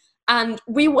perfume. And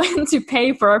we went to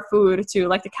pay for our food to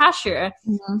like the cashier,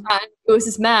 and it was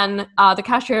this man, the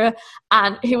cashier,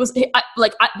 and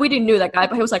we didn't know that guy,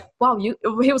 but he was like, wow, you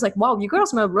girls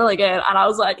smell really good, and I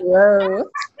was like, whoa.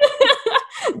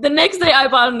 The next day I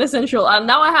bought an essential and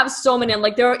now I have so many and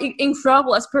like they're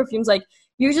incredible as perfumes. Like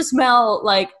you just smell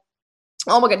like,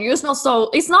 oh my god, you smell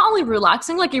so, it's not only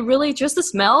relaxing, like it really just the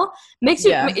smell makes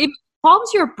you it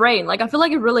calms your brain. Like I feel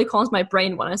like it really calms my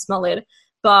brain when I smell it,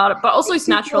 but also it's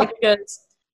natural because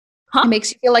it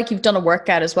makes you feel like you've done a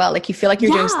workout as well. Like you feel like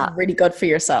you're doing something really good for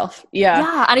yourself.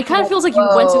 And it kind of feels like you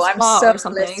went to spa or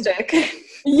something.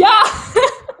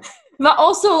 But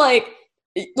also like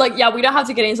we don't have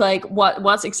to get into like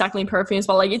what's exactly in perfumes,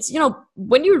 but like it's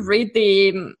when you read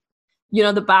the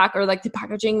the back or like the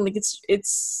packaging, like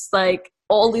it's like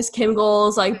all these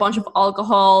chemicals, like bunch of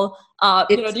alcohol,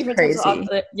 it's different crazy. types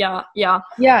of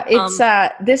It's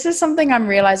this is something I'm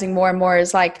realizing more and more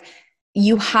is like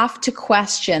you have to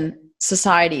question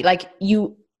society. Like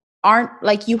you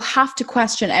have to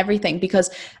question everything, because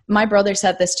my brother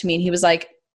said this to me and he was like,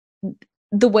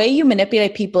 the way you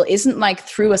manipulate people isn't like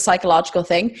through a psychological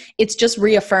thing. It's just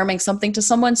reaffirming something to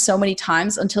someone so many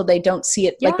times until they don't see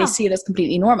it, like they see it as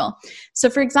completely normal. So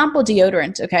for example,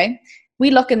 deodorant, okay?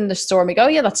 We look in the store and we go,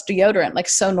 yeah, that's deodorant, like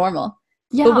so normal.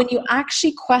 Yeah. But when you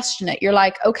actually question it, you're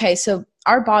like, okay, so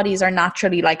our bodies are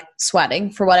naturally like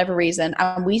sweating for whatever reason.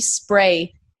 And we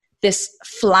spray this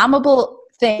flammable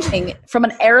thing from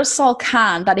an aerosol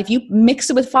can that if you mix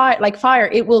it with fire,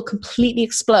 it will completely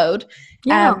explode.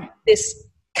 This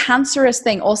cancerous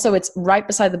thing, also it's right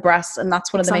beside the breast, and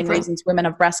that's one of the main reasons women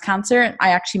have breast cancer. I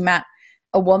actually met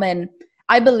a woman.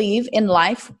 I believe in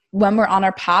life, when we're on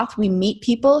our path, we meet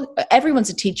people. Everyone's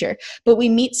a teacher, but we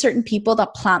meet certain people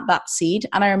that plant that seed.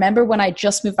 And I remember when I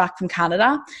just moved back from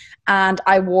Canada and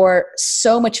I wore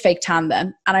so much fake tan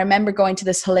then. And I remember going to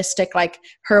this holistic, like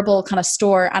herbal kind of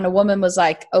store, and a woman was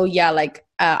like, oh yeah, like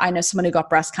I know someone who got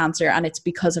breast cancer and it's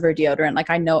because of her deodorant. Like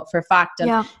I know it for a fact.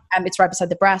 And it's right beside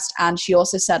the breast. And she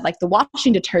also said like the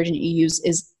washing detergent you use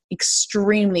is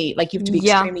extremely, like you have to be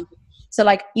extremely. So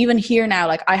like even here now,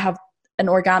 like I have an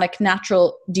organic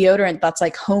natural deodorant that's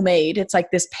like homemade. It's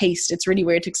like this paste. It's really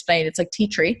weird to explain. It's like tea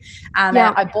tree. And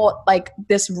I bought like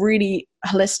this really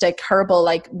holistic herbal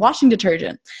like washing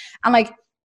detergent. And like,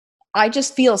 I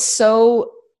just feel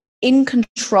so in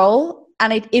control,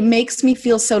 and it makes me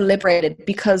feel so liberated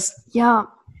because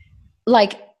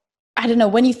like, I don't know,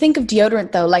 when you think of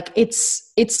deodorant though, like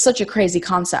it's such a crazy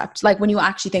concept. Like when you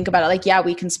actually think about it, like,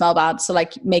 we can smell bad. So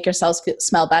like make yourselves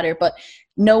smell better, but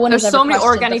no one there's so many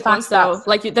organic ones though.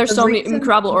 Like there's so many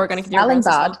incredible organic deodorants.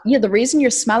 Bad. Yeah, the reason you're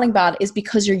smelling bad is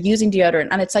because you're using deodorant,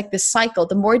 and it's like this cycle.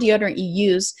 The more deodorant you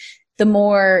use, the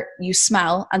more you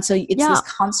smell. And so it's this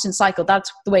constant cycle.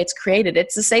 That's the way it's created.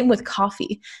 It's the same with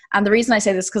coffee. And the reason I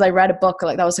say this is because I read a book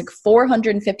like that was like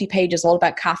 450 pages all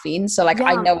about caffeine. So like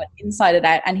I know it inside and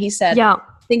out. And he said, the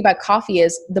thing about coffee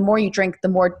is the more you drink, the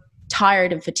more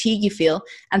tired and fatigued you feel,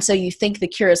 and so you think the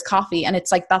cure is coffee, and it's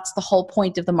like that's the whole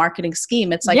point of the marketing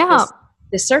scheme. It's like this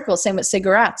this circle. Same with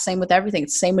cigarettes, same with everything.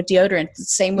 It's same with deodorant,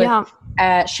 it's same with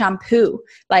shampoo.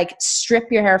 Like,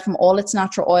 strip your hair from all its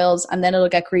natural oils and then it'll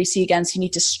get greasy again, so you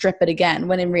need to strip it again.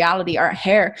 When in reality, our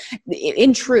hair,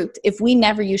 in truth, if we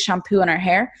never use shampoo on our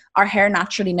hair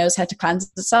naturally knows how to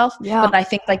cleanse itself. But I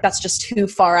think like that's just too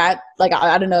far out. Like,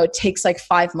 I don't know, it takes like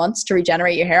 5 months to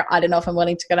regenerate your hair. I don't know if I'm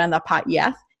willing to go down that path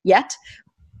yet.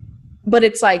 But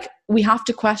it's like, we have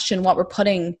to question what we're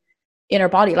putting in our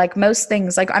body. Like most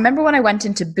things, like I remember when I went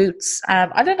into Boots,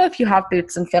 I don't know if you have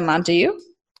Boots in Finland, do you?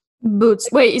 Boots,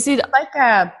 wait, is it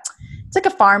it's like a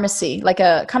pharmacy, like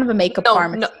a kind of a makeup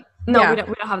pharmacy? No, we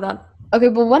don't have that. Okay,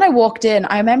 but when I walked in,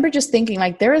 I remember just thinking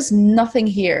like, there is nothing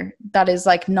here that is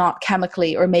like not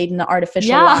chemically or made in an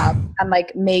artificial lab and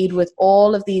like made with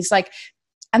all of these like,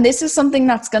 and this is something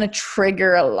that's going to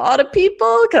trigger a lot of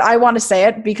people, because I want to say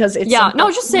it because it's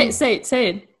just say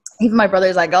it. Even my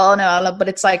brother's like, oh no, but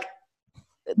it's like,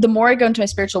 the more I go into my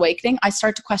spiritual awakening, I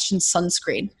start to question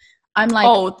sunscreen. I'm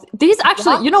like, these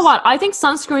actually, what? You know what? I think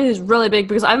sunscreen is really big,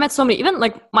 because I've met so many, even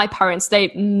like my parents, they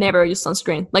never use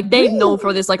sunscreen. Like they know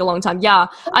for this like a long time. Yeah.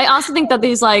 I honestly think that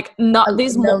these like,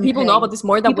 people know about this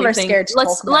more than we think.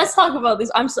 Let's talk about this.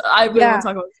 I really want to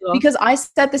talk about this. Because I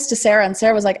said this to Sarah, and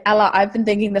Sarah was like, Ella, I've been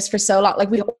thinking this for so long. Like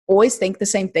we always think the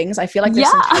same things. I feel like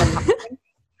there's some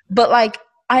but like,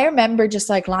 I remember just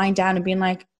like lying down and being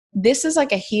like, this is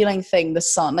like a healing thing. The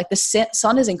sun, like the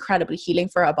sun is incredibly healing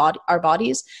for our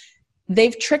bodies.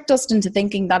 They've tricked us into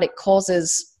thinking that it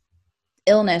causes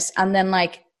illness. And then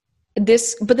like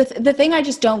this, but the thing I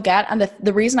just don't get, and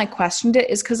the reason I questioned it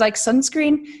is because like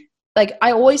sunscreen, like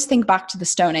I always think back to the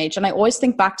Stone Age, and I always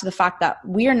think back to the fact that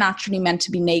we are naturally meant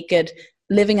to be naked,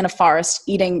 living in a forest,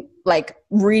 eating like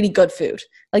really good food.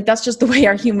 Like that's just the way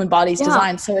our human body's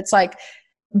designed. So it's like,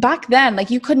 back then, like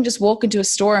you couldn't just walk into a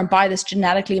store and buy this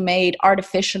genetically made,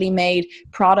 artificially made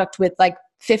product with like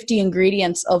 50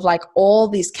 ingredients of like all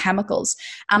these chemicals.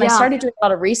 And I started doing a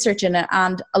lot of research in it,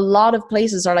 and a lot of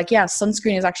places are like,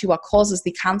 sunscreen is actually what causes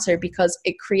the cancer, because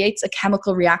it creates a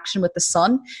chemical reaction with the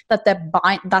sun that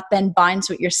then binds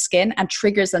with your skin and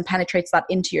triggers and penetrates that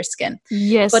into your skin.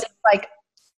 Yes. But it's like,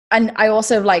 and I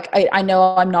also like, I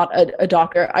know I'm not a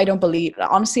doctor. I don't believe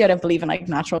in like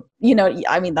natural,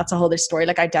 I mean, that's a whole other story.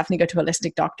 Like I definitely go to a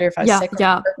holistic doctor if I was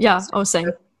sick.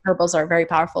 Same. Herbals are very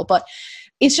powerful, but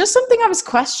it's just something I was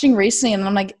questioning recently. And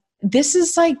I'm like, this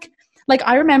is like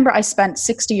I remember I spent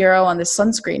 €60 on this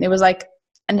sunscreen. It was like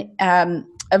a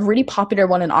really popular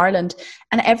one in Ireland.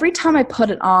 And every time I put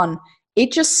it on,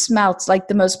 it just smelt like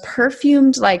the most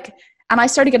perfumed, like, and I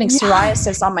started getting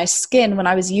psoriasis on my skin when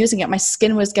I was using it. My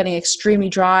skin was getting extremely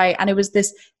dry, and it was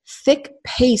this thick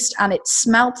paste, and it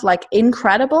smelt like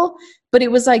incredible, but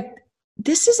it was like,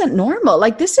 this isn't normal.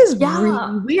 Like, this is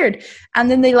really weird.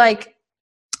 And then they like,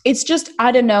 it's just,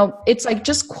 I don't know. It's like,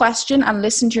 just question and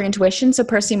listen to your intuition. So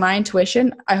personally, my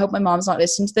intuition, I hope my mom's not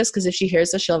listening to this, because if she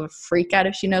hears this, she'll have a freak out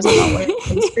if she knows I'm not wearing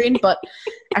sunscreen. But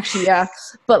actually,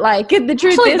 but like the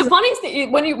truth is, the funniest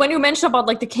thing, when you mentioned about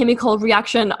like the chemical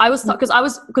reaction, I was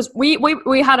because we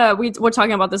were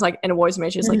talking about this like in a voice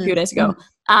message like a few days ago,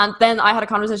 and then I had a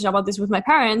conversation about this with my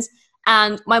parents,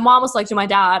 and my mom was like to my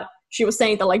dad, she was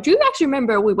saying that like, do you actually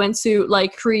remember we went to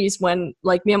like Greece when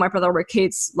like me and my brother were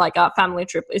kids, like a family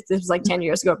trip? This was like 10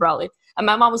 years ago probably. And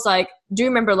my mom was like, do you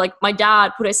remember like my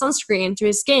dad put a sunscreen to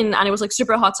his skin, and it was like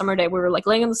super hot summer day. We were like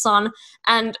laying in the sun,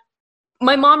 and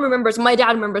my dad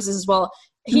remembers this as well.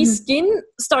 His skin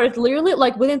started literally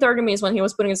like within 30 minutes when he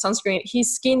was putting his sunscreen,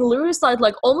 his skin literally started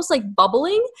like almost like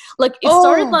bubbling. Like it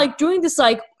started like doing this,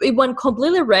 like it went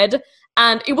completely red.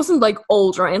 And it wasn't like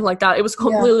old or anything like that. It was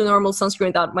completely normal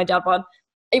sunscreen that my dad bought.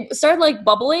 It started like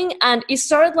bubbling, and it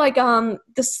started like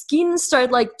the skin started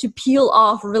like to peel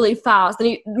off really fast, and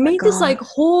it made this like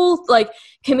whole like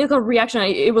chemical reaction.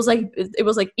 It was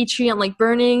like itchy and like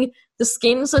burning the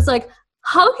skin. So it's like,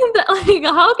 how can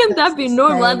that be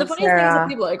normal? And the funniest thing is that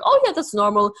people are like, oh yeah, that's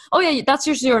normal. Oh yeah, that's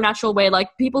just your natural way. Like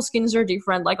people's skins are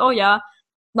different. Like, oh yeah.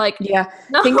 Like,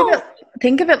 no.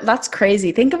 Think of it, that's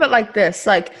crazy. Think of it like this.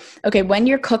 Like, okay, when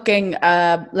you're cooking,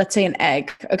 let's say an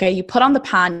egg, okay, you put on the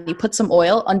pan, you put some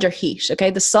oil under heat, okay?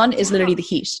 The sun is literally the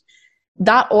heat.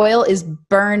 That oil is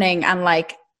burning, and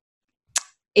like,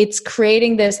 it's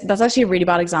creating this, that's actually a really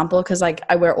bad example because like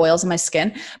I wear oils on my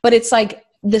skin, but it's like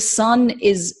the sun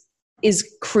is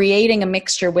creating a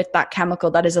mixture with that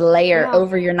chemical that is a layer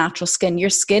over your natural skin.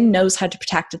 Your skin knows how to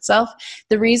protect itself.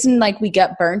 The reason like we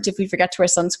get burnt if we forget to wear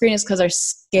sunscreen is because our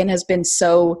skin has been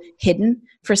so hidden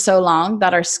for so long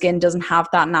that our skin doesn't have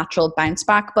that natural bounce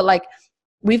back. But like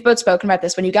we've both spoken about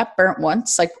this. When you get burnt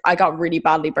once, like I got really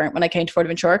badly burnt when I came to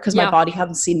Fuerteventura because my body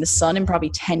hadn't seen the sun in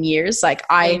probably 10 years. Like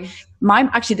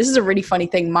actually, this is a really funny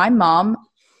thing. My mom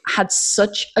had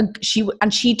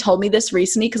she told me this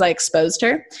recently because I exposed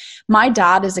her. My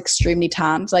dad is extremely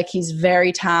tanned. Like he's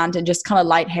very tanned and just kind of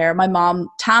light hair. My mom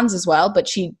tans as well, but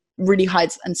she really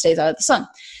hides and stays out of the sun.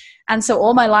 And so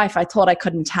all my life I thought I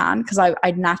couldn't tan because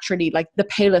I'd naturally like the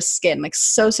palest skin, like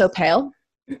so pale.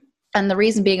 And the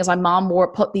reason being is my mom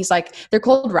put these, like, they're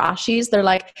called rashis. They're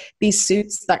like these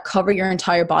suits that cover your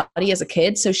entire body as a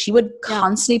kid. So she would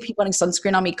constantly be putting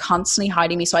sunscreen on me, constantly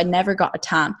hiding me. So I never got a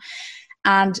tan.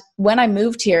 And when I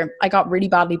moved here, I got really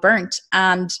badly burnt.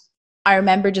 And I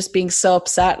remember just being so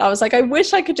upset. I was like, I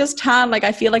wish I could just tan. Like,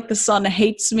 I feel like the sun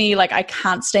hates me. Like, I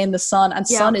can't stay in the sun. And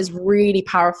sun is really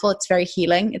powerful. It's very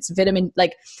healing. It's vitamin,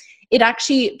 like, it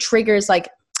actually triggers, like,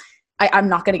 I'm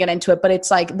not going to get into it, but it's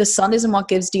like the sun isn't what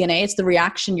gives DNA. It's the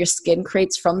reaction your skin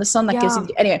creates from the sun that gives you,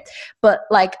 anyway. But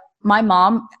like my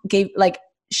mom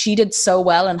she did so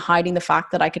well in hiding the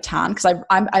fact that I could tan because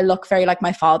I look very like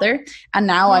my father, and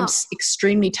now I'm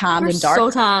extremely tanned and dark. So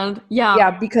tanned,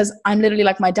 yeah, because I'm literally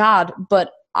like my dad.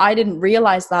 But I didn't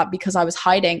realize that because I was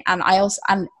hiding, and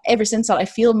ever since that, I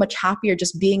feel much happier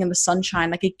just being in the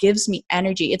sunshine. Like, it gives me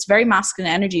energy. It's very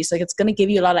masculine energy, so like it's going to give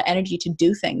you a lot of energy to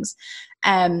do things.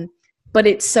 But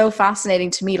it's so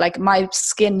fascinating to me. Like, my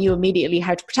skin knew immediately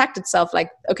how to protect itself. Like,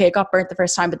 okay, it got burnt the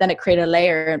first time, but then it created a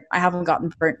layer, and I haven't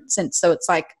gotten burnt since. So it's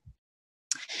like,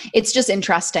 it's just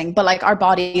interesting. But like, our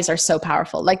bodies are so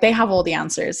powerful. Like, they have all the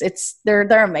answers.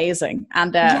 They're amazing.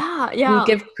 And we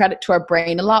give credit to our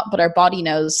brain a lot, but our body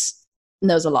knows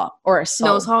a lot, or our soul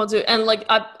knows how to. And like,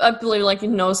 I believe like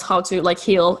it knows how to like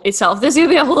heal itself. This will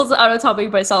be a whole other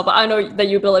topic by itself, but I know that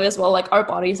you believe as well, like our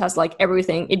bodies has like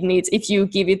everything it needs if you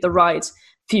give it the right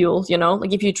fuel, you know,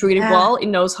 like if you treat it well, it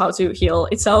knows how to heal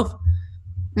itself.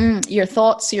 Your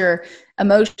thoughts, your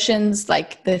emotions,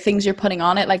 like the things you're putting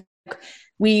on it, like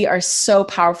we are so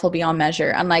powerful beyond measure.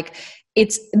 And like,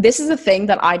 this is a thing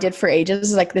that I did for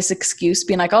ages, is like this excuse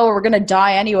being like, oh, we're gonna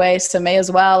die anyway, so may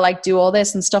as well like do all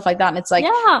this and stuff like that. And it's like,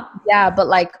 but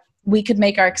like, we could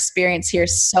make our experience here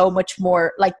so much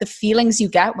more, like the feelings you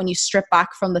get when you strip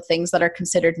back from the things that are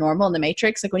considered normal in the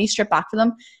matrix. Like, when you strip back from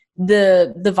them,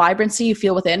 the vibrancy you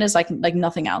feel within is like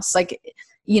nothing else. Like,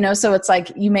 you know, so it's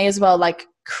like, you may as well like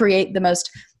create the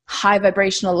most high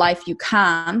vibrational life you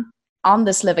can on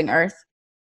this living earth.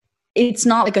 It's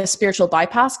not like a spiritual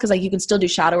bypass, because like you can still do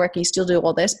shadow work and you still do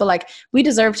all this, but like, we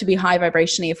deserve to be high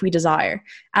vibrationally if we desire.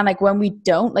 And like, when we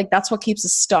don't, like, that's what keeps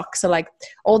us stuck. So like,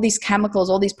 all these chemicals,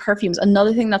 all these perfumes.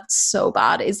 Another thing that's so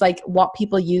bad is like what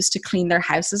people use to clean their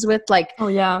houses with, like,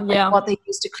 like what they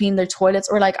use to clean their toilets.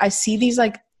 Or like, I see these,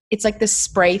 like, it's like this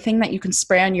spray thing that you can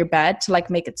spray on your bed to like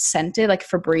make it scented, like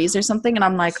Febreze or something. And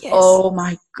I'm like, oh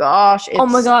my gosh, it's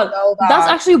so bad. That's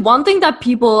actually one thing that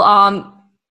people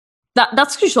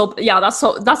that's so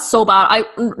bad. I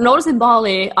noticed in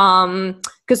Bali,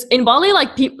 because in Bali,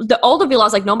 like all the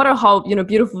villas, like no matter how, you know,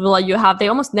 beautiful villa you have, they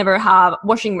almost never have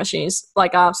washing machines.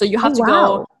 Like, so you have to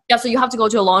go. Yeah, so you have to go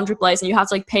to a laundry place and you have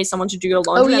to like pay someone to do your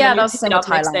laundry. Oh yeah, that's the same with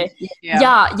Thailand.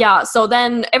 Yeah. So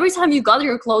then every time you gather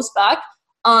your clothes back,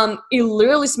 it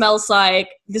literally smells like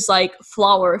this like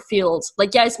flower field.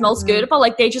 Like, yeah, it smells good, but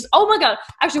like they just, oh my god,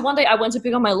 actually one day I went to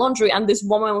pick up my laundry and this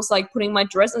woman was like putting my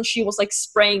dress and she was like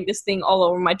spraying this thing all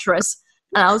over my dress,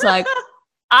 and I was like,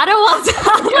 I don't want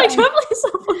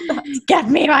that. Get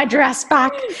me my dress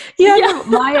back.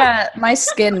 My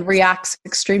skin reacts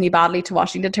extremely badly to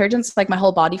washing detergents. Like, my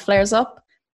whole body flares up.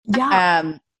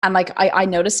 And like, I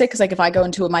notice it because like, if I go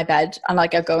into my bed and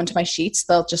like I go into my sheets,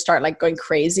 they'll just start like going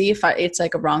crazy if it's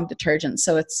like a wrong detergent.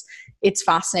 So it's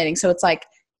fascinating. So it's like,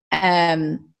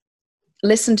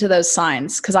 listen to those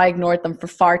signs, because I ignored them for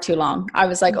far too long. I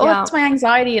was like, oh, it's my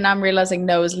anxiety, and I'm realizing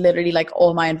no, it's literally like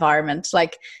all my environment.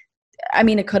 Like, I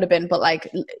mean, it could have been, but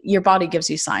like, your body gives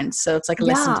you signs. So it's like,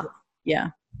 listen to it. Yeah.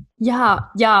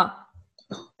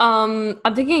 I'm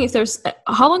thinking if there's,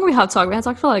 how long we have talked? We have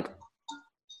talked for like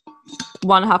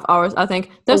 1.5 hours, I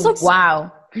think. There's so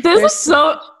many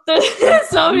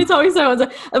topics I want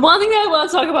to. And one thing that I want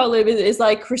to talk about a little bit is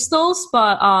like crystals,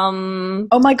 but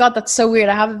oh my god, that's so weird.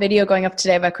 I have a video going up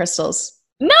today about crystals.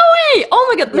 No way! Oh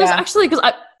my god, there's actually, because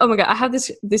I have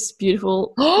this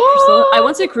beautiful crystal. I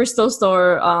went to a crystal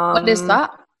store. What is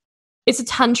that? It's a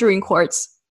tangerine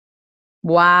quartz.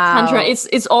 Wow. Tangerine.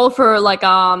 It's all for like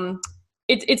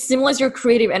it stimulates your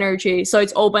creative energy, so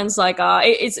it opens like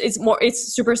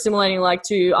it's super stimulating, like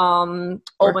to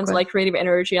open to like creative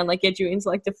energy and like get you into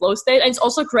like the flow state. And it's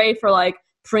also great for like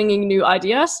bringing new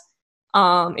ideas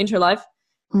into your life.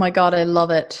 Oh my god, I love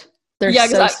it. They're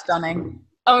so stunning.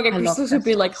 Oh my god, I love crystals would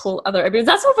be like crystals. whole other episode.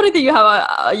 That's so funny that you have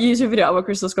a YouTube video about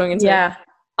crystals going into. Yeah.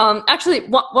 Actually,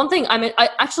 one thing I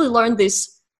actually learned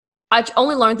this. I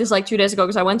only learned this like 2 days ago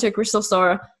because I went to a crystal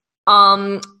store.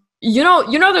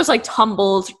 There's like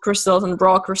tumbled crystals and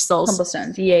raw crystals.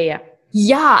 Tumblestones. Yeah.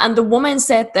 Yeah, and the woman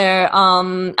said there,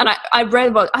 and I read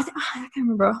about. I can't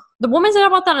remember. The woman said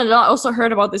about that, and I also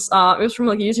heard about this. It was from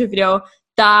like a YouTube video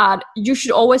that you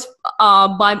should always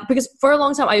buy, because for a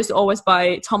long time I used to always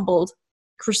buy tumbled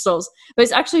crystals, but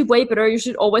it's actually way better. You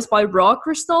should always buy raw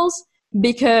crystals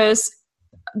because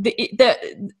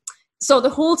so the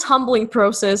whole tumbling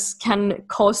process can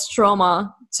cause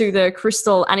trauma to the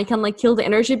crystal, and it can like kill the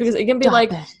energy, because it can be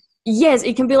yes,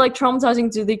 it can be like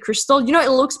traumatizing to the crystal. It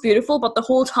looks beautiful, but the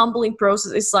whole tumbling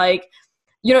process is like,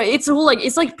 it's whole like,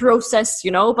 it's like processed,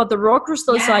 but the raw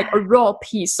crystal is like a raw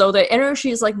piece, so the energy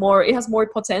is like more, it has more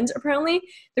potent apparently,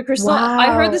 the crystal. Wow.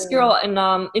 I heard this girl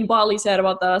in Bali said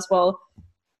about that as well.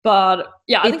 But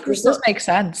yeah, I think crystals make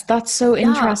sense. That's so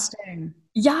interesting.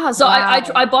 Yeah, so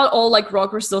I bought all like raw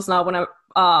crystals now when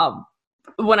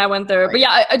I went there. But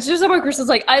yeah, I just about crystals,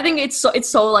 like I think it's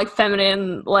so like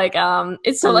feminine, like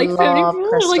it's so like feminine,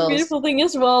 like beautiful thing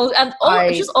as well. And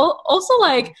also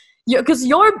like, because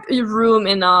your room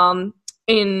in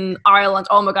Ireland,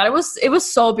 oh my god, it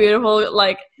was so beautiful.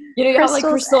 Like, you have like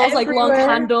crystals everywhere. Like long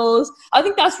candles. I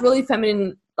think that's really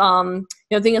feminine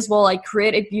thing as well. Like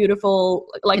create a beautiful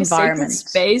like a sacred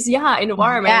space,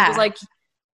 environment. Because like,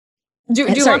 do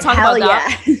you want to talk about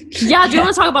that? Yeah, do you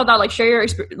want to talk about that? Like, share your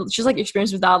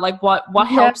experience with that. Like, what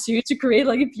helps you to create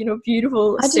like a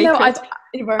beautiful sacred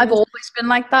environment? I've always been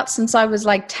like that since I was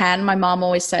like 10. My mom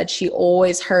always said she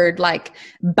always heard like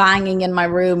banging in my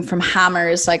room from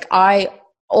hammers. Like I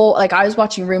was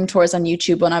watching room tours on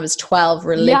YouTube when I was 12.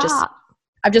 Religious. Yeah.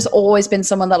 I've just always been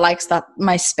someone that likes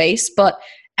my space, but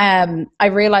I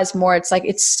realized more, it's like,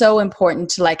 it's so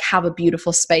important to like have a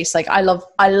beautiful space. Like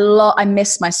I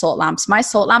miss my salt lamps. My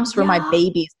salt lamps were my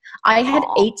babies. I had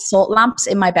 8 salt lamps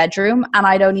in my bedroom, and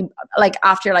I'd only like,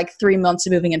 after like 3 months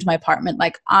of moving into my apartment,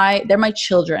 like they're my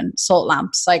children, salt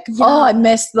lamps. Like, I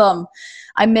miss them.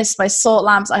 I miss my salt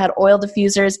lamps. I had oil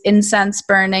diffusers, incense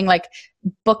burning, like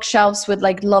bookshelves with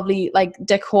like lovely like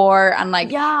decor, and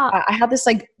like I had this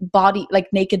like body, like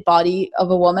naked body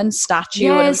of a woman statue.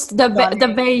 Yes, the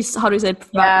vase. How do you say it?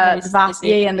 The vase,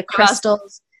 and the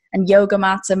crystals and yoga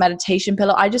mats and meditation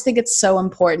pillow. I just think it's so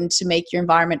important to make your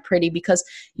environment pretty, because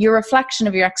your reflection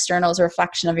of your external is a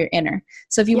reflection of your inner.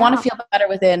 So if you want to feel better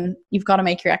within, you've got to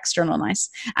make your external nice.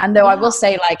 And though I will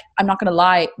say, like, I'm not going to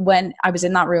lie, when I was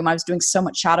in that room, I was doing so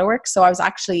much shadow work. So I was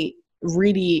actually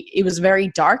it was very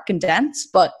dark and dense,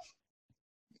 but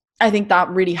I think that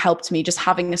really helped me, just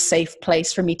having a safe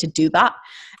place for me to do that.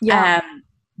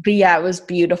 But yeah, it was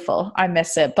beautiful. I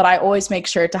miss it. But I always make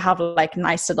sure to have like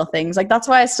nice little things. Like, that's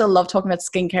why I still love talking about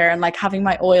skincare and like having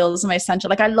my oils and my essential.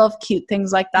 Like, I love cute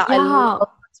things like that. I love that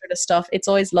sort of stuff. It's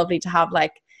always lovely to have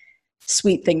like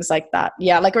sweet things like that.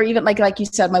 Yeah. Like, or even like you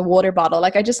said, my water bottle.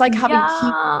 Like, I just like having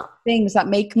cute things that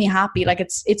make me happy. Like,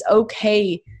 it's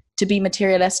okay to be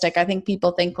materialistic. I think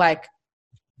people think like,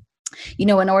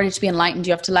 in order to be enlightened,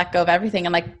 you have to let go of everything.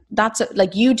 And like, that's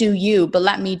like, you do you, but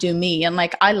let me do me. And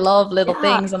like, I love little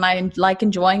things, and I like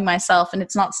enjoying myself. And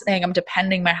it's not saying I'm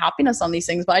depending my happiness on these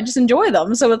things, but I just enjoy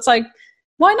them. So it's like,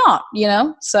 why not?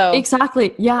 So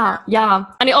exactly. Yeah.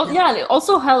 And it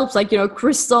also helps, like,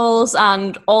 crystals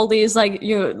and all these like,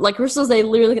 like crystals, they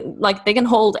literally like, they can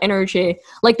hold energy.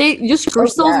 Like, they use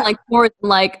crystals and like more than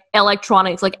like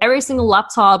electronics. Like, every single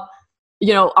laptop,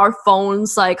 our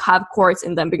phones like have quartz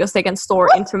in them because they can store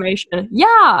information.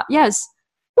 Yeah. Yes.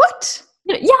 What?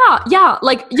 Yeah.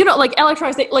 Like, like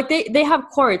electronics, they have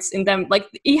quartz in them. Like,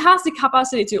 it has the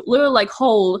capacity to literally like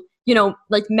hold,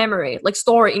 like memory, like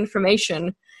store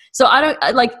information. So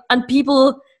and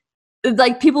people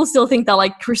still think that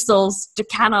like crystals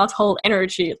cannot hold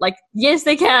energy. Like, yes,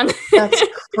 they can. That's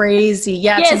crazy.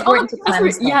 Yeah. It's important to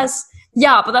cleanse them. Yes.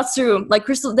 Yeah, but that's true. Like,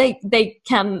 crystals, they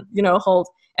can, hold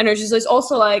energy. So it's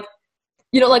also like,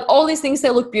 like all these things, they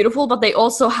look beautiful, but they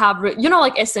also have,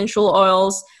 like essential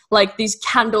oils, like these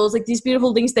candles, like these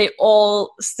beautiful things, they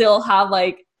all still have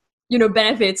like,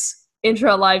 benefits into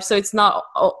our life. So it's not,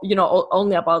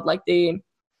 only about like the,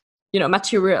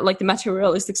 material, like the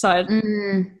materialistic side.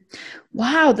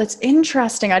 Wow, that's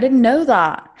interesting. I didn't know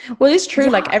that. Well, it's true.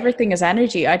 Like, everything is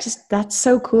energy. That's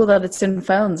so cool that it's in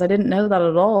phones. I didn't know that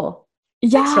at all.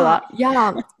 Thanks for that.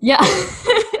 Yeah.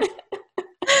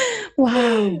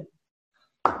 Wow.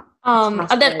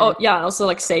 And then also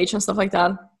like sage and stuff like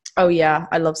that. Oh yeah,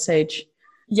 I love sage.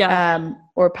 Yeah.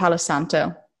 Or Palo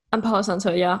Santo. And Palo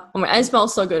Santo, yeah. Oh my, and it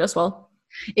smells so good as well.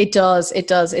 It does.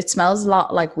 It smells a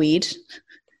lot like weed.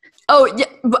 Oh, yeah,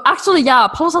 but actually, yeah,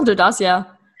 Palo Santo does, yeah.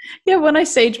 Yeah, when I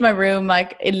sage my room,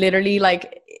 like it literally,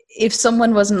 like if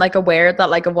someone wasn't like aware that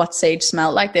like of what sage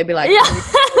smelled like, they'd be like, Yeah.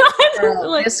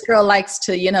 girl, this girl likes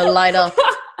to, you know, light up.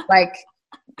 Like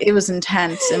it was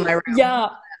intense in my room. Yeah.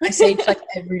 I sage like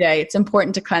every day. It's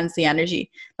important to cleanse the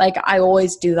energy. Like I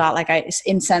always do that. Like I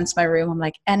incense my room. I'm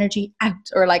like, energy out.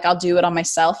 Or like I'll do it on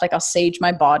myself. Like I'll sage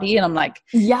my body and I'm like,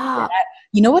 Yeah.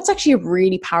 you know what's actually a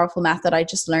really powerful method I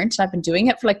just learned, and I've been doing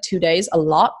it for like 2 days a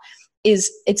lot, is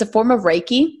it's a form of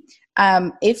Reiki.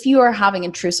 If you are having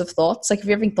intrusive thoughts, like if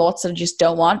you're having thoughts that you just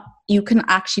don't want, you can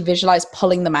actually visualize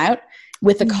pulling them out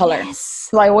with a color. Yes.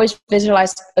 So I always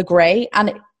visualize a gray,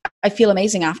 and I feel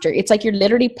amazing after. It's like you're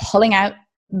literally pulling out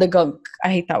the gunk. I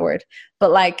hate that word,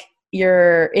 but like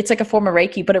it's like a form of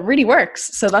Reiki, but it really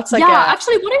works. So that's like,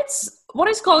 actually what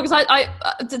it's called, because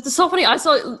it's so funny.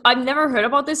 I've never heard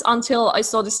about this until I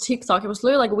saw this TikTok. It was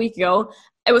literally like a week ago.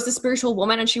 It was a spiritual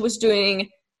woman, and she was doing,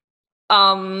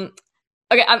 okay,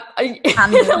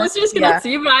 listeners cannot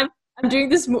see, but I'm doing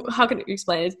this. How can you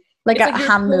explain it? Like a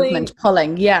hand movement,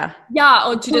 pulling, yeah,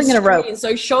 onto the screen. Rope. So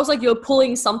it shows like you're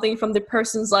pulling something from the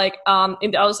person's like in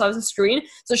the other side of the screen.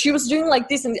 So she was doing like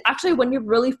this, and actually when you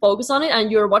really focus on it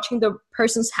and you're watching the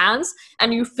person's hands,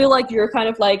 and you feel like you're kind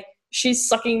of like she's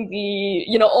sucking the,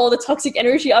 you know, all the toxic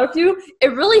energy out of you,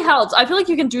 it really helps. I feel like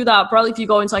you can do that probably if you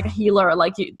go into like a healer,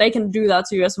 like they can do that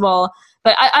to you as well.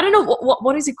 But I don't know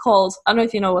what is it called. I don't know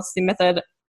if you know what's the method.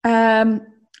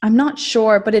 I'm not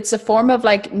sure, but it's a form of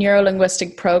like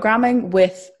neuro-linguistic programming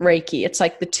with Reiki. It's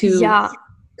like the two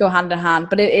go hand in hand,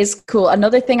 but it is cool.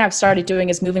 Another thing I've started doing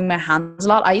is moving my hands a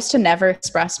lot. I used to never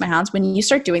express my hands. When you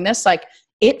start doing this, like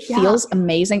it feels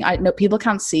amazing. I know people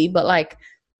can't see, but like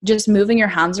just moving your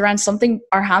hands around something,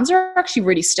 our hands are actually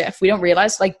really stiff. We don't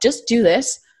realize, like, just do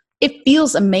this. It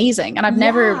feels amazing. And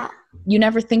you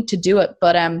never think to do it.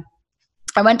 But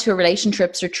I went to a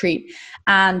relationships retreat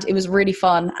and it was really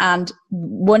fun. And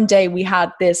one day we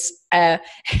had this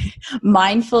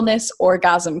mindfulness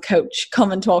orgasm coach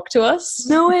come and talk to us.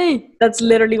 No way. That's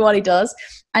literally what he does.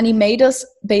 And he made us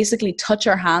basically touch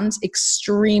our hands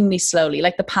extremely slowly,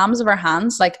 like the palms of our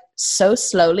hands, like so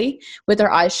slowly with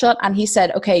our eyes shut. And he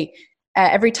said, okay,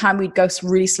 every time we'd go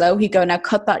really slow, he'd go, now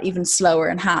cut that even slower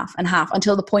in half and half,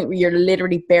 until the point where you're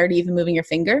literally barely even moving your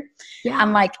finger. Yeah.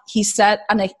 And like he said,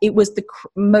 and it was the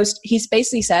most, he's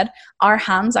basically said, our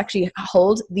hands actually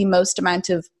hold the most amount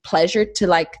of pleasure to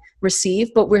like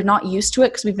receive, but we're not used to it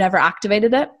because we've never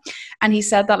activated it. And he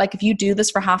said that like if you do this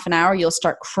for half an hour, you'll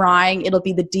start crying. It'll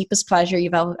be the deepest pleasure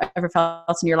you've ever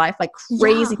felt in your life, like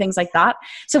crazy things like that.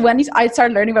 So when I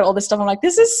started learning about all this stuff, I'm like,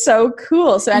 this is so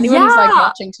cool. So anyone who's like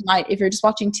watching tonight, if you're just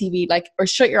watching TV, like, or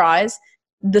shut your eyes,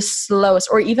 the slowest,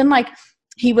 or even like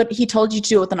he told you to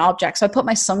do it with an object. So I put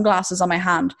my sunglasses on my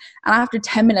hand, and after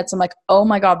 10 minutes, I'm like, oh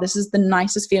my God, this is the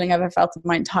nicest feeling I've ever felt in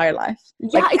my entire life.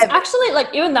 Yeah, like, it's actually like,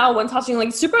 even now when touching,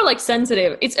 like super like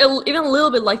sensitive. It's even a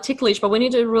little bit like ticklish, but when you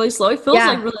do it really slow, it feels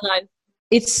like really nice.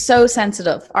 It's so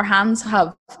sensitive. Our hands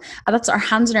our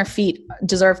hands and our feet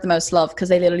deserve the most love because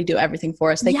they literally do everything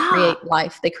for us. They create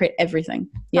life. They create everything.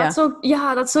 Yeah.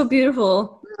 That's so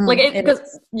beautiful.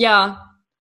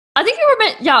 I think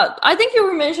you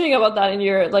were mentioning about that in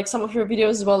your, like, some of your videos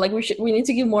as well. Like we need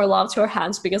to give more love to our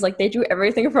hands because like they do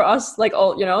everything for us, like,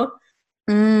 all, you know.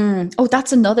 Oh,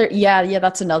 that's another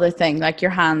that's another thing. Like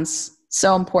your hands,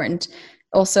 so important.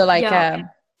 Also, like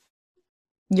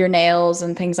your nails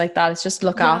and things like that. It's just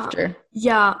look after.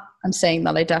 Yeah. I'm saying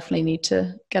that I definitely need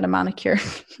to get a manicure.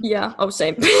 Yeah. Oh,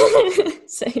 same.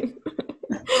 Same.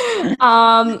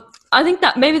 I think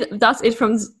that maybe that's it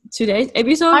from today's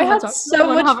episode. I had so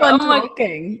much fun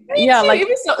talking. Yeah, like it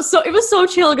was so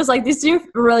chill because like this didn't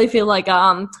really feel like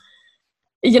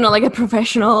you know, like a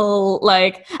professional,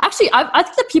 like, actually I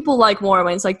think that people like more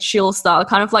when it's like chill style,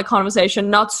 kind of like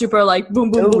conversation, not super like boom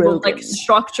boom boom, boom, like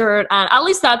structured. And at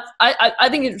least that I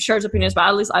think it shares opinions, but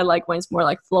at least I like when it's more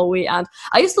like flowy. And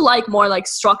I used to like more like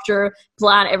structure,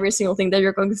 plan every single thing that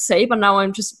you're going to say, but now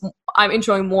I'm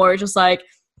enjoying more just like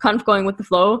kind of going with the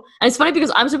flow. And it's funny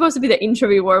because I'm supposed to be the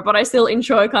interviewer, but I still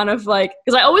enjoy kind of like,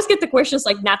 because I always get the questions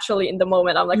like naturally in the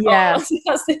moment. I'm like, oh,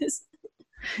 what's this?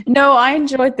 No, I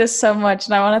enjoyed this so much,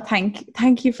 and I want to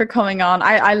thank you for coming on.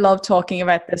 I love talking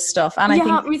about this stuff, and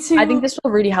me too. I think this will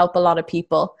really help a lot of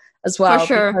people as well. For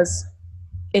sure. Because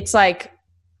it's like,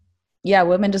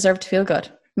 women deserve to feel good.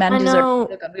 Men deserve to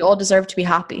feel good. We all deserve to be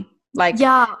happy. Like,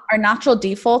 our natural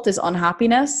default is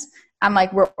unhappiness, and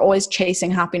like we're always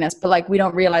chasing happiness, but like we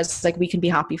don't realize like we can be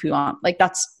happy if we want. Like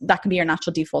that can be our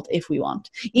natural default if we want.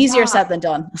 Easier said than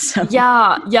done. So.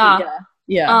 Yeah.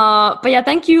 But yeah,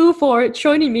 thank you for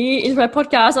joining me in my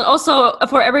podcast, and also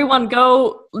for everyone,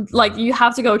 you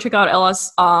have to go check out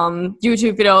Ella's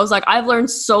YouTube videos. Like, I've learned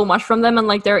so much from them, and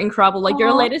like they're incredible. Like,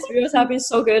 your latest videos have been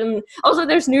so good, and also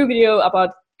there's new video about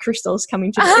crystals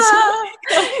coming today.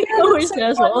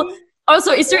 As well.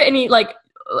 Also, is there any like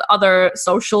other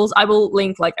socials? I will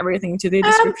link like everything to the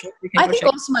description. I think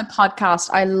also my podcast.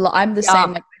 I'm the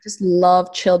same. Like, I just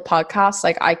love chilled podcasts.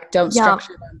 Like, I don't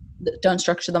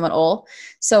structure them at all.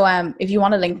 So if you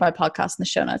want to link my podcast in the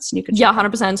show notes, you can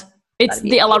 100%. It's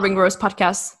the Ella Ringrose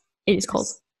podcast. It is called.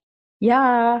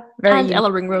 Yeah, and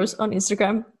Ella Ringrose on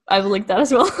Instagram. I will link that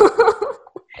as well.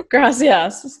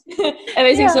 Gracias.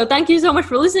 Amazing. So thank you so much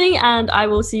for listening, and I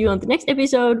will see you on the next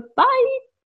episode. Bye.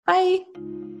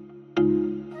 Bye.